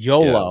say Yeah,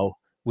 YOLO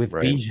with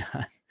right.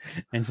 Bijan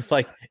and just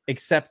like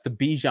accept the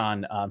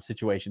Bijan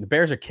situation. The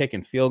Bears are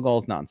kicking field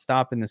goals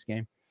nonstop in this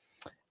game.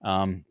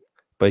 Um,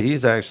 But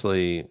he's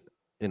actually,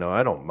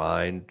 I don't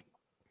mind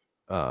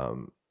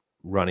um,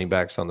 running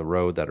backs on the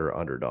road that are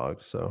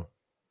underdogs. So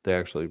they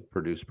actually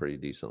produce pretty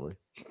decently.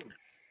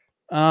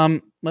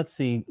 let's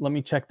see. Let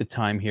me check the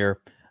time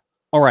here.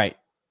 All right,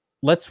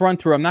 let's run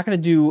through. I'm not going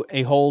to do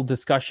a whole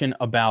discussion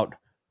about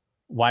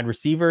wide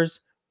receivers,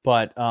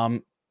 but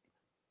do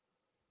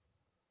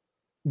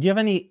you have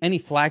any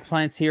flag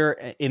plants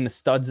here in the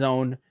stud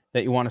zone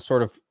that you want to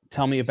sort of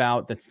tell me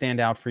about that stand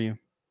out for you?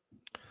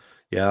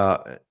 Yeah,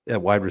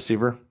 at wide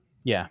receiver.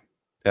 Yeah.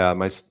 Yeah,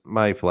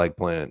 my flag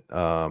plant.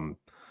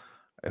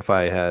 If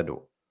I had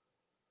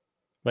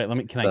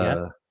Wait, can I guess?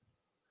 the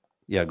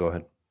yeah, go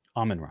ahead.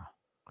 Amon Ra.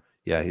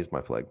 Yeah, he's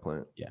my flag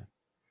plant. Yeah.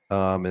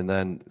 And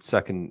then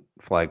second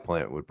flag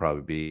plant would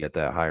probably be at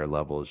that higher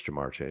level as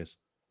Jamar Chase.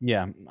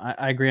 Yeah,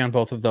 I agree on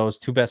both of those.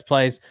 Two best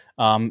plays.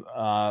 Lamb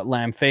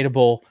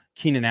fadeable.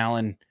 Keenan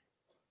Allen,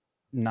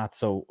 not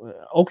so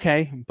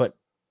okay, but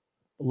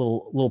a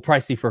little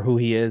pricey for who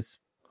he is.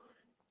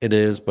 It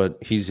is, but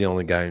he's the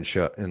only guy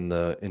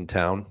in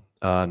town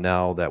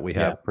now that we Yeah.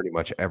 have pretty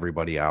much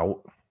everybody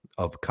out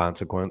of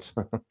consequence.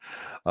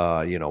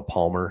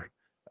 Palmer,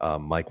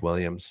 Mike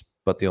Williams,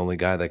 but the only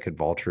guy that could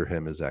vulture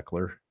him is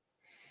Eckler.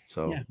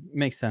 So Yeah,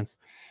 makes sense.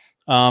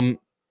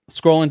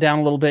 Scrolling down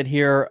a little bit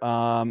here,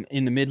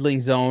 in the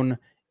middling zone,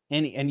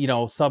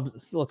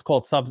 let's call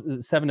it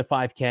sub 7 to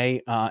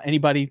 5K.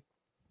 Anybody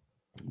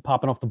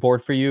popping off the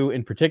board for you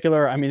in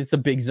particular? I mean, it's a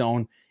big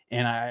zone,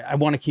 and I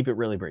want to keep it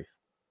really brief.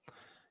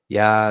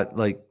 yeah,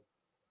 like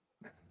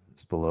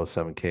it's below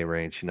 7K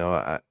range.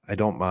 I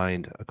don't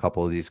mind a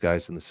couple of these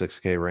guys in the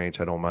 6K range.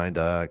 I don't mind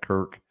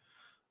Kirk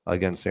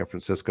against San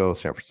Francisco.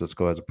 San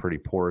Francisco has a pretty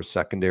poor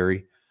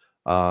secondary.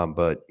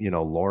 But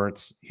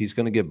Lawrence, he's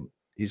gonna get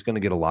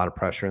a lot of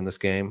pressure in this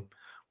game.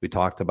 We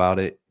talked about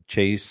it.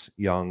 Chase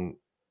Young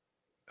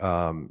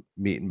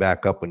meeting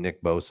back up with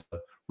Nick Bosa,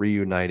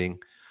 reuniting.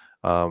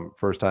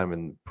 First time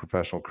in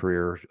professional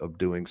career of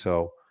doing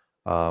so.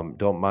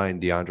 Don't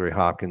mind DeAndre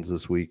Hopkins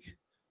this week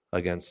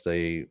against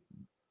a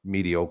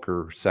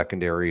mediocre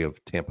secondary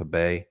of Tampa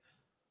Bay.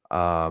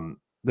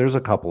 There's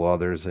a couple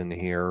others in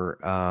here.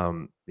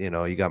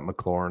 You got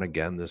McLaurin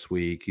again this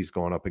week. He's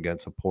going up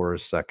against a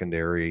porous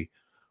secondary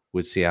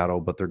with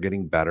Seattle, but they're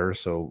getting better.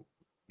 So,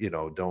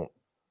 don't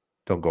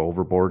go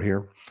overboard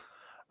here.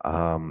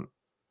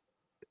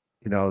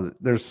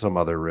 There's some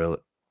other real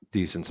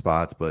decent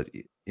spots, but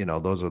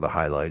those are the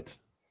highlights.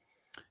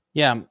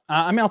 Yeah,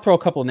 I mean, I'll throw a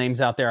couple of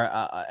names out there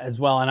as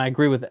well, and I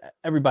agree with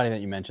everybody that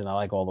you mentioned. I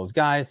like all those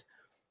guys.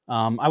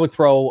 I would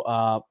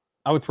throw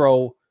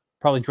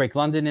probably Drake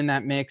London in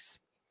that mix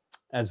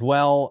as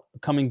well,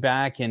 coming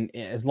back, and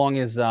as long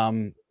as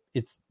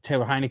it's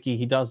Taylor Heineke,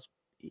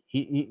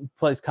 he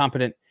plays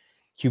competent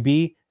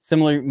QB.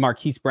 Similar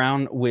Marquise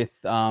Brown with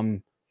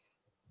Kyler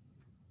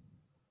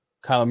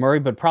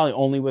Murray, but probably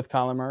only with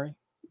Kyler Murray.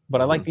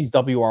 But I like these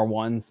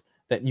WR1s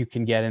that you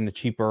can get in the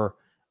cheaper,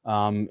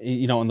 in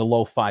the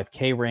low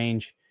 5K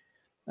range.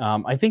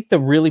 I think the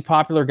really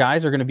popular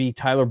guys are going to be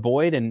Tyler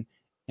Boyd and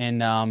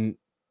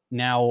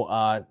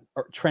now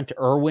Trent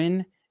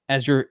Irwin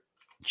as your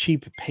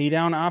cheap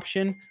paydown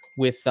option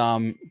with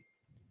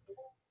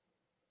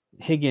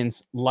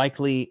Higgins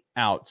likely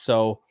out.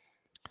 So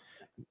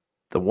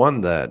the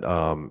one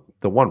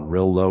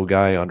real low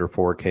guy under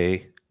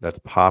 4K that's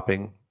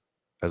popping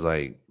as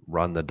I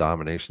run the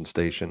domination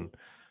station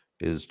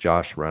is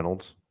Josh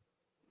Reynolds.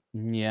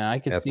 Yeah, I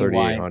could at see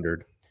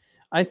 3,800.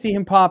 I see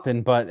him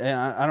popping, but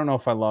I don't know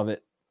if I love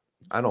it.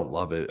 I don't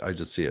love it. I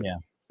just see it. Yeah.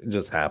 It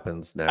just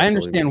happens naturally. I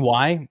understand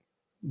why,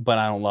 but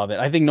I don't love it.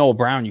 I think Noah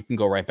Brown, you can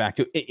go right back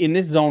to. In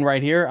this zone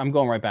right here, I'm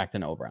going right back to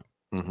Noah Brown.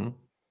 Mm-hmm.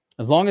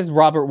 As long as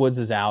Robert Woods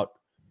is out,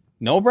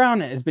 Noah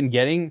Brown has been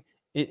getting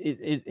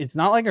it's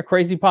not like a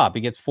crazy pop.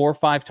 He gets 4 or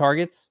 5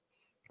 targets,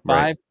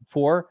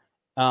 4.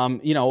 On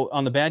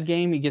the bad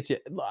game, he gets you.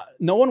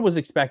 No one was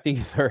expecting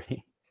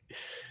 30.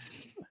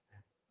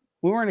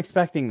 We weren't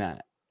expecting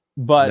that,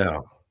 but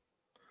no.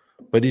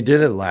 But he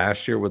did it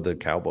last year with the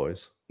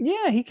Cowboys.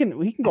 Yeah, he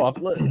can go off.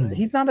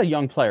 He's not a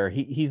young player.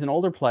 He's an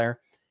older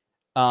player.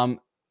 Noah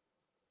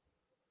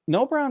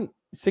Brown,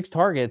 6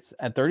 targets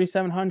at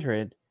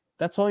 3,700.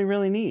 That's all you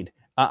really need.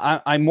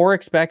 I more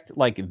expect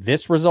like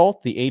this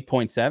result, the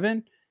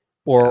 8.7,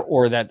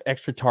 or that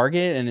extra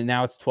target, and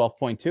now it's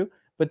 12.2.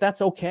 But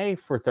that's okay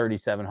for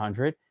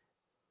 3,700,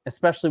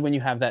 especially when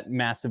you have that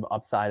massive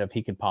upside of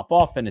he could pop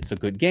off and it's a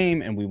good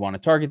game and we want to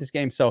target this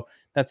game. So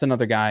that's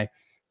another guy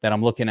that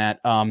I'm looking at.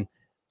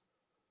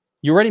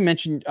 You already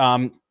mentioned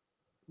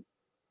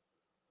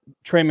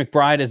Trey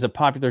McBride is a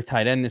popular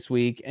tight end this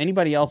week.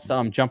 Anybody else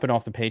jumping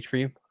off the page for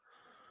you?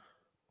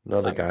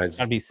 Another guy's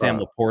that'd be Sam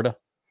Laporta.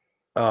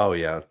 Oh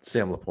yeah,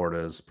 Sam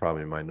Laporta is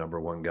probably my number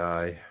one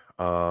guy.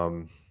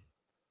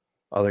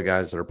 Other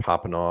guys that are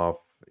popping off,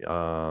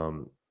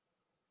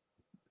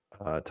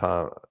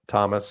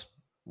 Thomas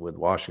with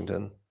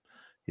Washington.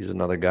 He's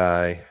another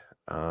guy.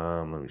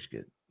 Let me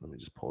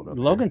just pull it up.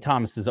 Logan here.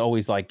 Thomas is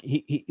always like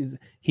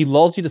he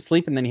lulls you to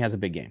sleep and then he has a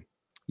big game.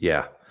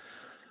 Yeah.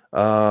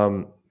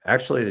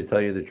 Actually, to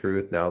tell you the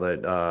truth, now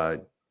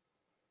that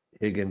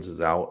Higgins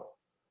is out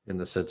in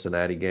the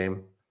Cincinnati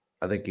game,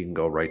 I think you can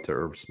go right to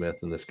Irv Smith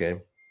in this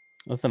game.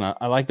 Listen,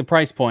 I like the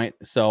price point,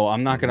 so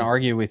I'm not going to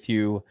argue with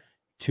you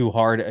too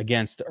hard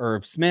against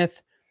Irv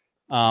Smith.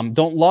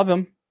 Don't love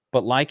him,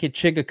 but like it.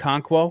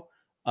 Chigakonkwo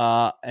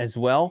as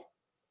well.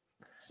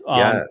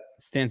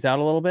 Stands out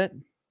a little bit.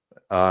 You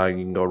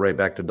can go right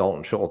back to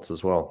Dalton Schultz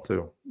as well,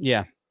 too.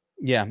 Yeah.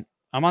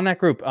 I'm on that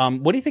group.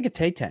 What do you think of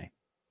Tay?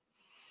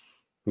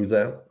 Who's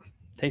that?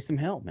 Taysom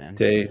Hill, man.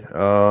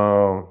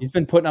 He's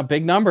been putting up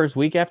big numbers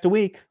week after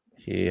week.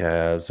 He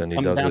has, and he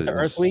does it in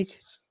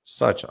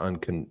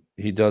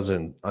he does it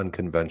in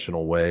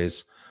unconventional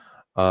ways.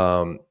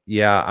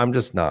 Yeah, I'm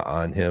just not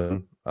on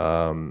him.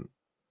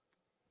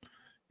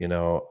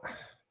 It's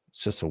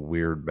just a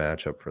weird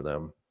matchup for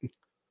them.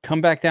 Come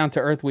back down to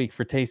earth week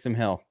for Taysom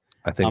Hill.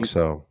 I think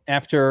so.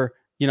 After,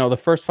 the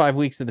first 5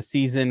 weeks of the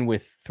season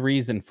with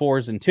 3s and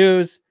 4s and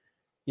 2s,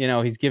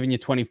 he's giving you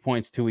 20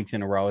 points 2 weeks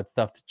in a row. It's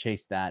tough to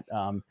chase that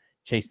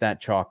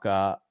chalk.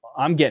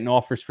 I'm getting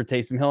offers for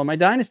Taysom Hill in my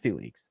dynasty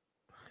leagues.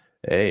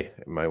 Hey,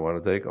 you might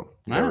want to take him.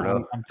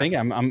 I'm thinking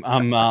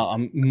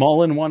I'm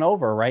mulling one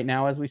over right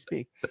now as we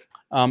speak.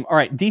 All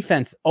right,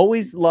 defense.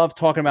 Always love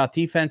talking about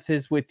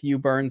defenses with you,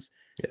 Burns.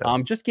 Yeah.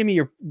 Just give me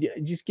your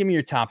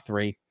top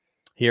 3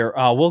 here.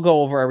 We'll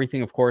go over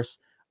everything, of course,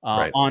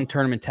 on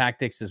tournament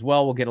tactics as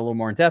well. We'll get a little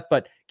more in depth,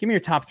 but give me your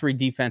top 3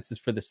 defenses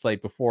for the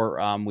slate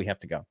before we have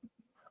to go.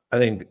 I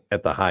think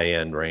at the high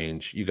end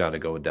range, you got to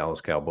go with Dallas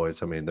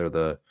Cowboys. I mean, they're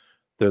the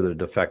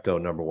de facto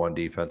number 1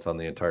 defense on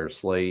the entire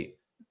slate.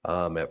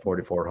 At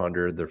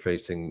 4,400, they're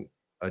facing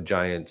a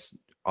Giants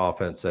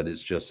offense that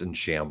is just in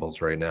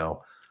shambles right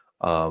now.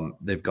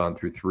 They've gone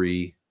through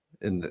 3,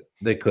 and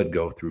they could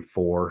go through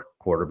 4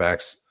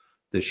 quarterbacks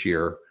this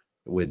year.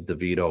 With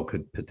DeVito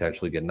could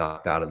potentially get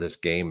knocked out of this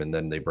game, and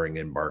then they bring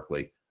in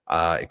Barkley.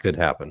 It could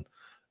happen.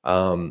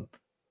 After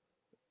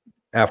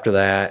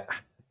that,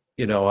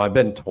 I've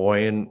been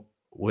toying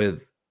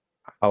with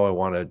how I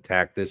want to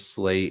attack this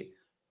slate,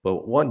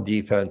 but one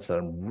defense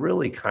I'm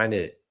really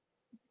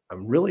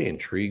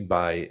intrigued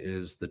by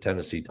is the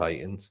Tennessee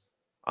Titans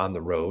on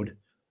the road.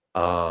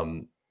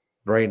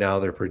 Right now,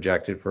 they're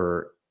projected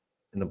for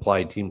an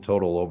applied team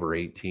total over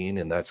 18,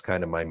 and that's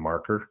kind of my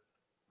marker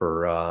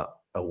for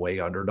away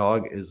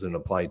underdog is an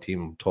applied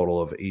team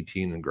total of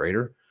 18 and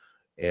greater.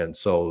 And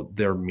so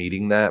they're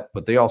meeting that,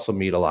 but they also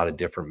meet a lot of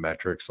different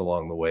metrics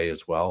along the way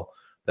as well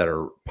that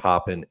are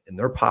popping, and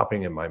they're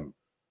popping in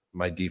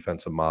my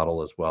defensive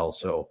model as well.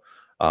 So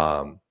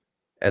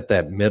at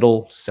that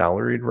middle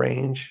salaried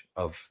range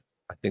of,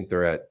 I think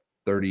they're at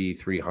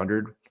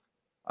 3,300.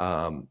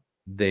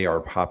 They are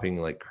popping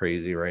like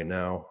crazy right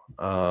now.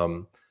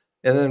 And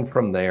then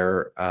from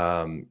there,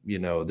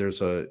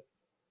 there's a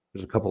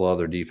couple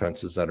other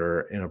defenses that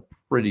are in a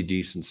pretty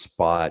decent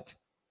spot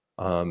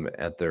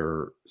at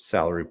their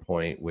salary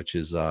point, which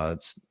is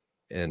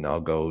and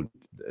I'll go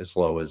as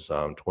low as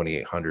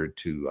 2,800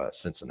 to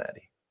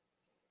Cincinnati.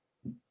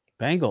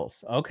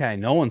 Bengals. Okay,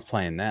 no one's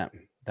playing that.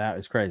 That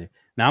is crazy.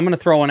 Now I'm going to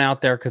throw one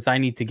out there because I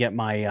need to get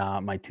my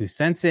my 2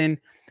 cents in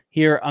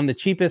here on the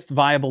cheapest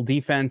viable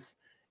defense.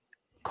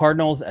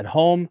 Cardinals at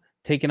home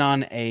taking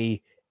on an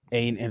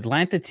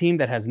Atlanta team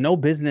that has no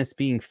business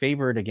being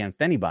favored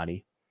against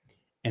anybody,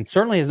 and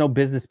certainly has no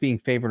business being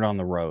favored on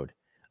the road.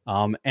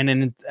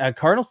 And a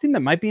Cardinals team that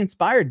might be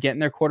inspired getting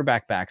their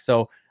quarterback back.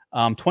 So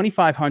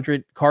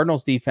 2,500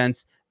 Cardinals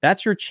defense.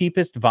 That's your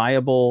cheapest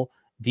viable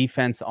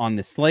defense on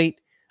the slate.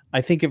 I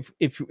think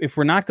if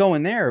we're not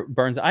going there,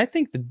 Burns, I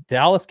think the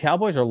Dallas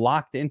Cowboys are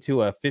locked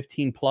into a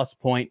 15+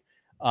 point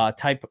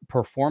type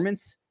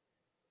performance,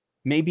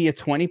 maybe a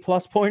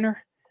 20+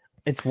 pointer.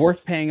 It's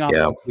worth paying off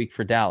this week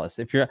for Dallas.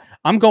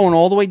 I'm going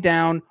all the way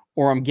down,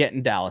 or I'm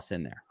getting Dallas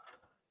in there.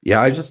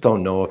 Yeah, I just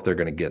don't know if they're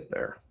going to get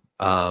there.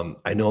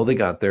 I know they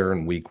got there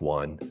in week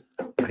 1.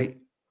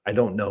 I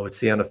don't know. It's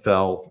the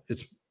NFL.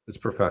 It's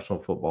professional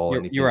football.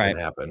 Anything can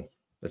happen.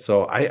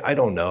 So I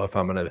don't know if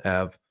I'm going to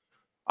have.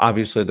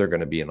 Obviously, they're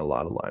going to be in a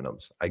lot of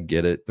lineups. I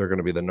get it. They're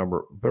going to be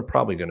they're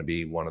probably going to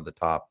be one of the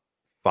top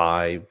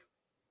 5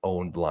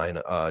 owned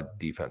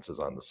defenses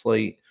on the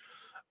slate.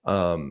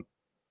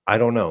 I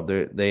don't know.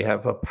 They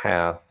have a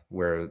path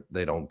where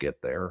they don't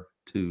get there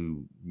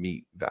to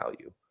meet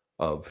value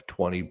of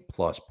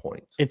 20+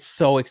 points. It's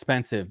so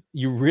expensive.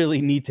 You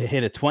really need to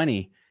hit a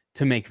 20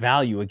 to make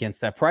value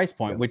against that price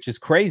point, which is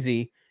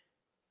crazy.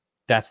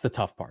 That's the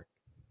tough part.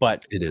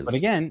 But it is. But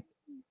again,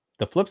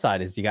 the flip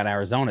side is you got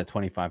Arizona at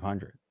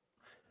 2,500.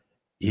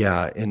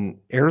 Yeah, and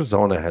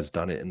Arizona has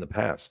done it in the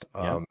past.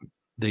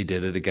 They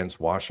did it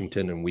against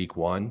Washington in week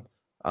 1,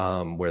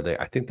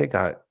 where I think they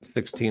got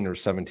 16 or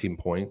 17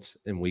 points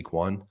in week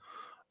 1.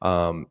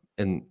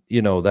 And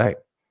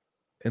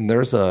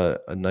there's a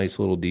nice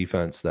little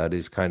defense that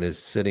is kind of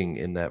sitting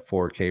in that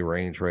 4K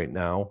range right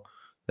now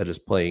that is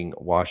playing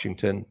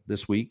Washington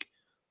this week,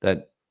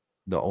 that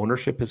the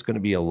ownership is going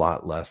to be a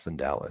lot less than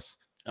Dallas.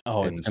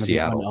 Oh, it's going to be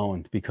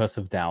unowned because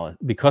of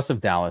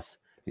Dallas.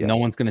 Yes. No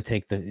one's going to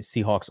take the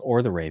Seahawks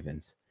or the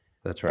Ravens.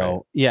 That's right.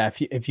 So, yeah,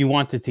 if you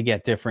wanted to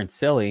get different,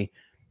 silly,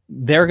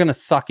 they're going to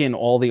suck in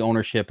all the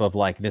ownership of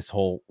like this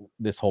whole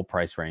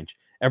price range.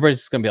 Everybody's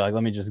just going to be like,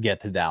 let me just get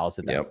to Dallas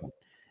at that point.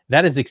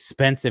 That is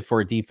expensive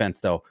for a defense,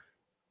 though.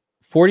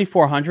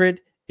 4,400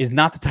 is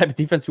not the type of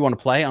defense you want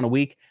to play on a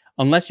week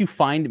unless you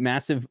find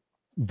massive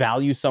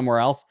value somewhere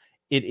else.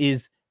 It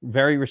is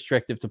very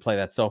restrictive to play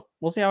that. So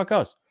we'll see how it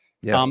goes.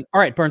 Yeah. All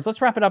right, Burns, let's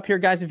wrap it up here,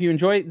 guys. If you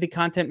enjoy the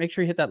content, make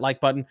sure you hit that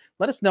like button.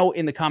 Let us know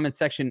in the comment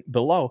section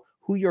below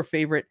who your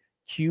favorite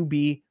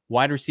QB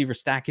wide receiver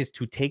stack is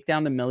to take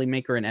down the Millie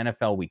Maker in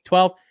NFL Week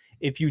 12.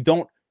 If you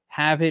don't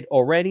have it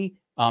already,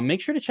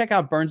 make sure to check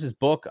out Burns's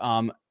book,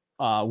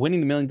 Winning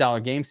the $1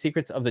 Million Game,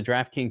 Secrets of the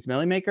DraftKings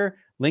Millie Maker.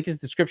 Link is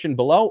description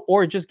below,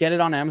 or just get it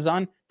on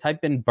Amazon. Type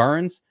in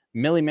Burns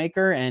Millie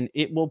Maker, and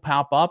it will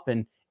pop up.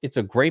 And it's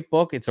a great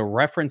book. It's a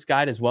reference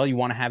guide as well. You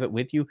want to have it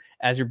with you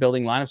as you're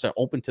building lineups. So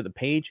open to the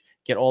page,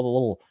 get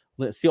all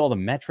see all the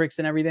metrics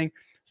and everything.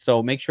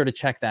 So make sure to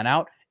check that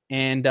out.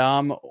 And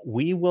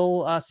we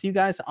will see you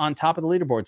guys on top of the leaderboards.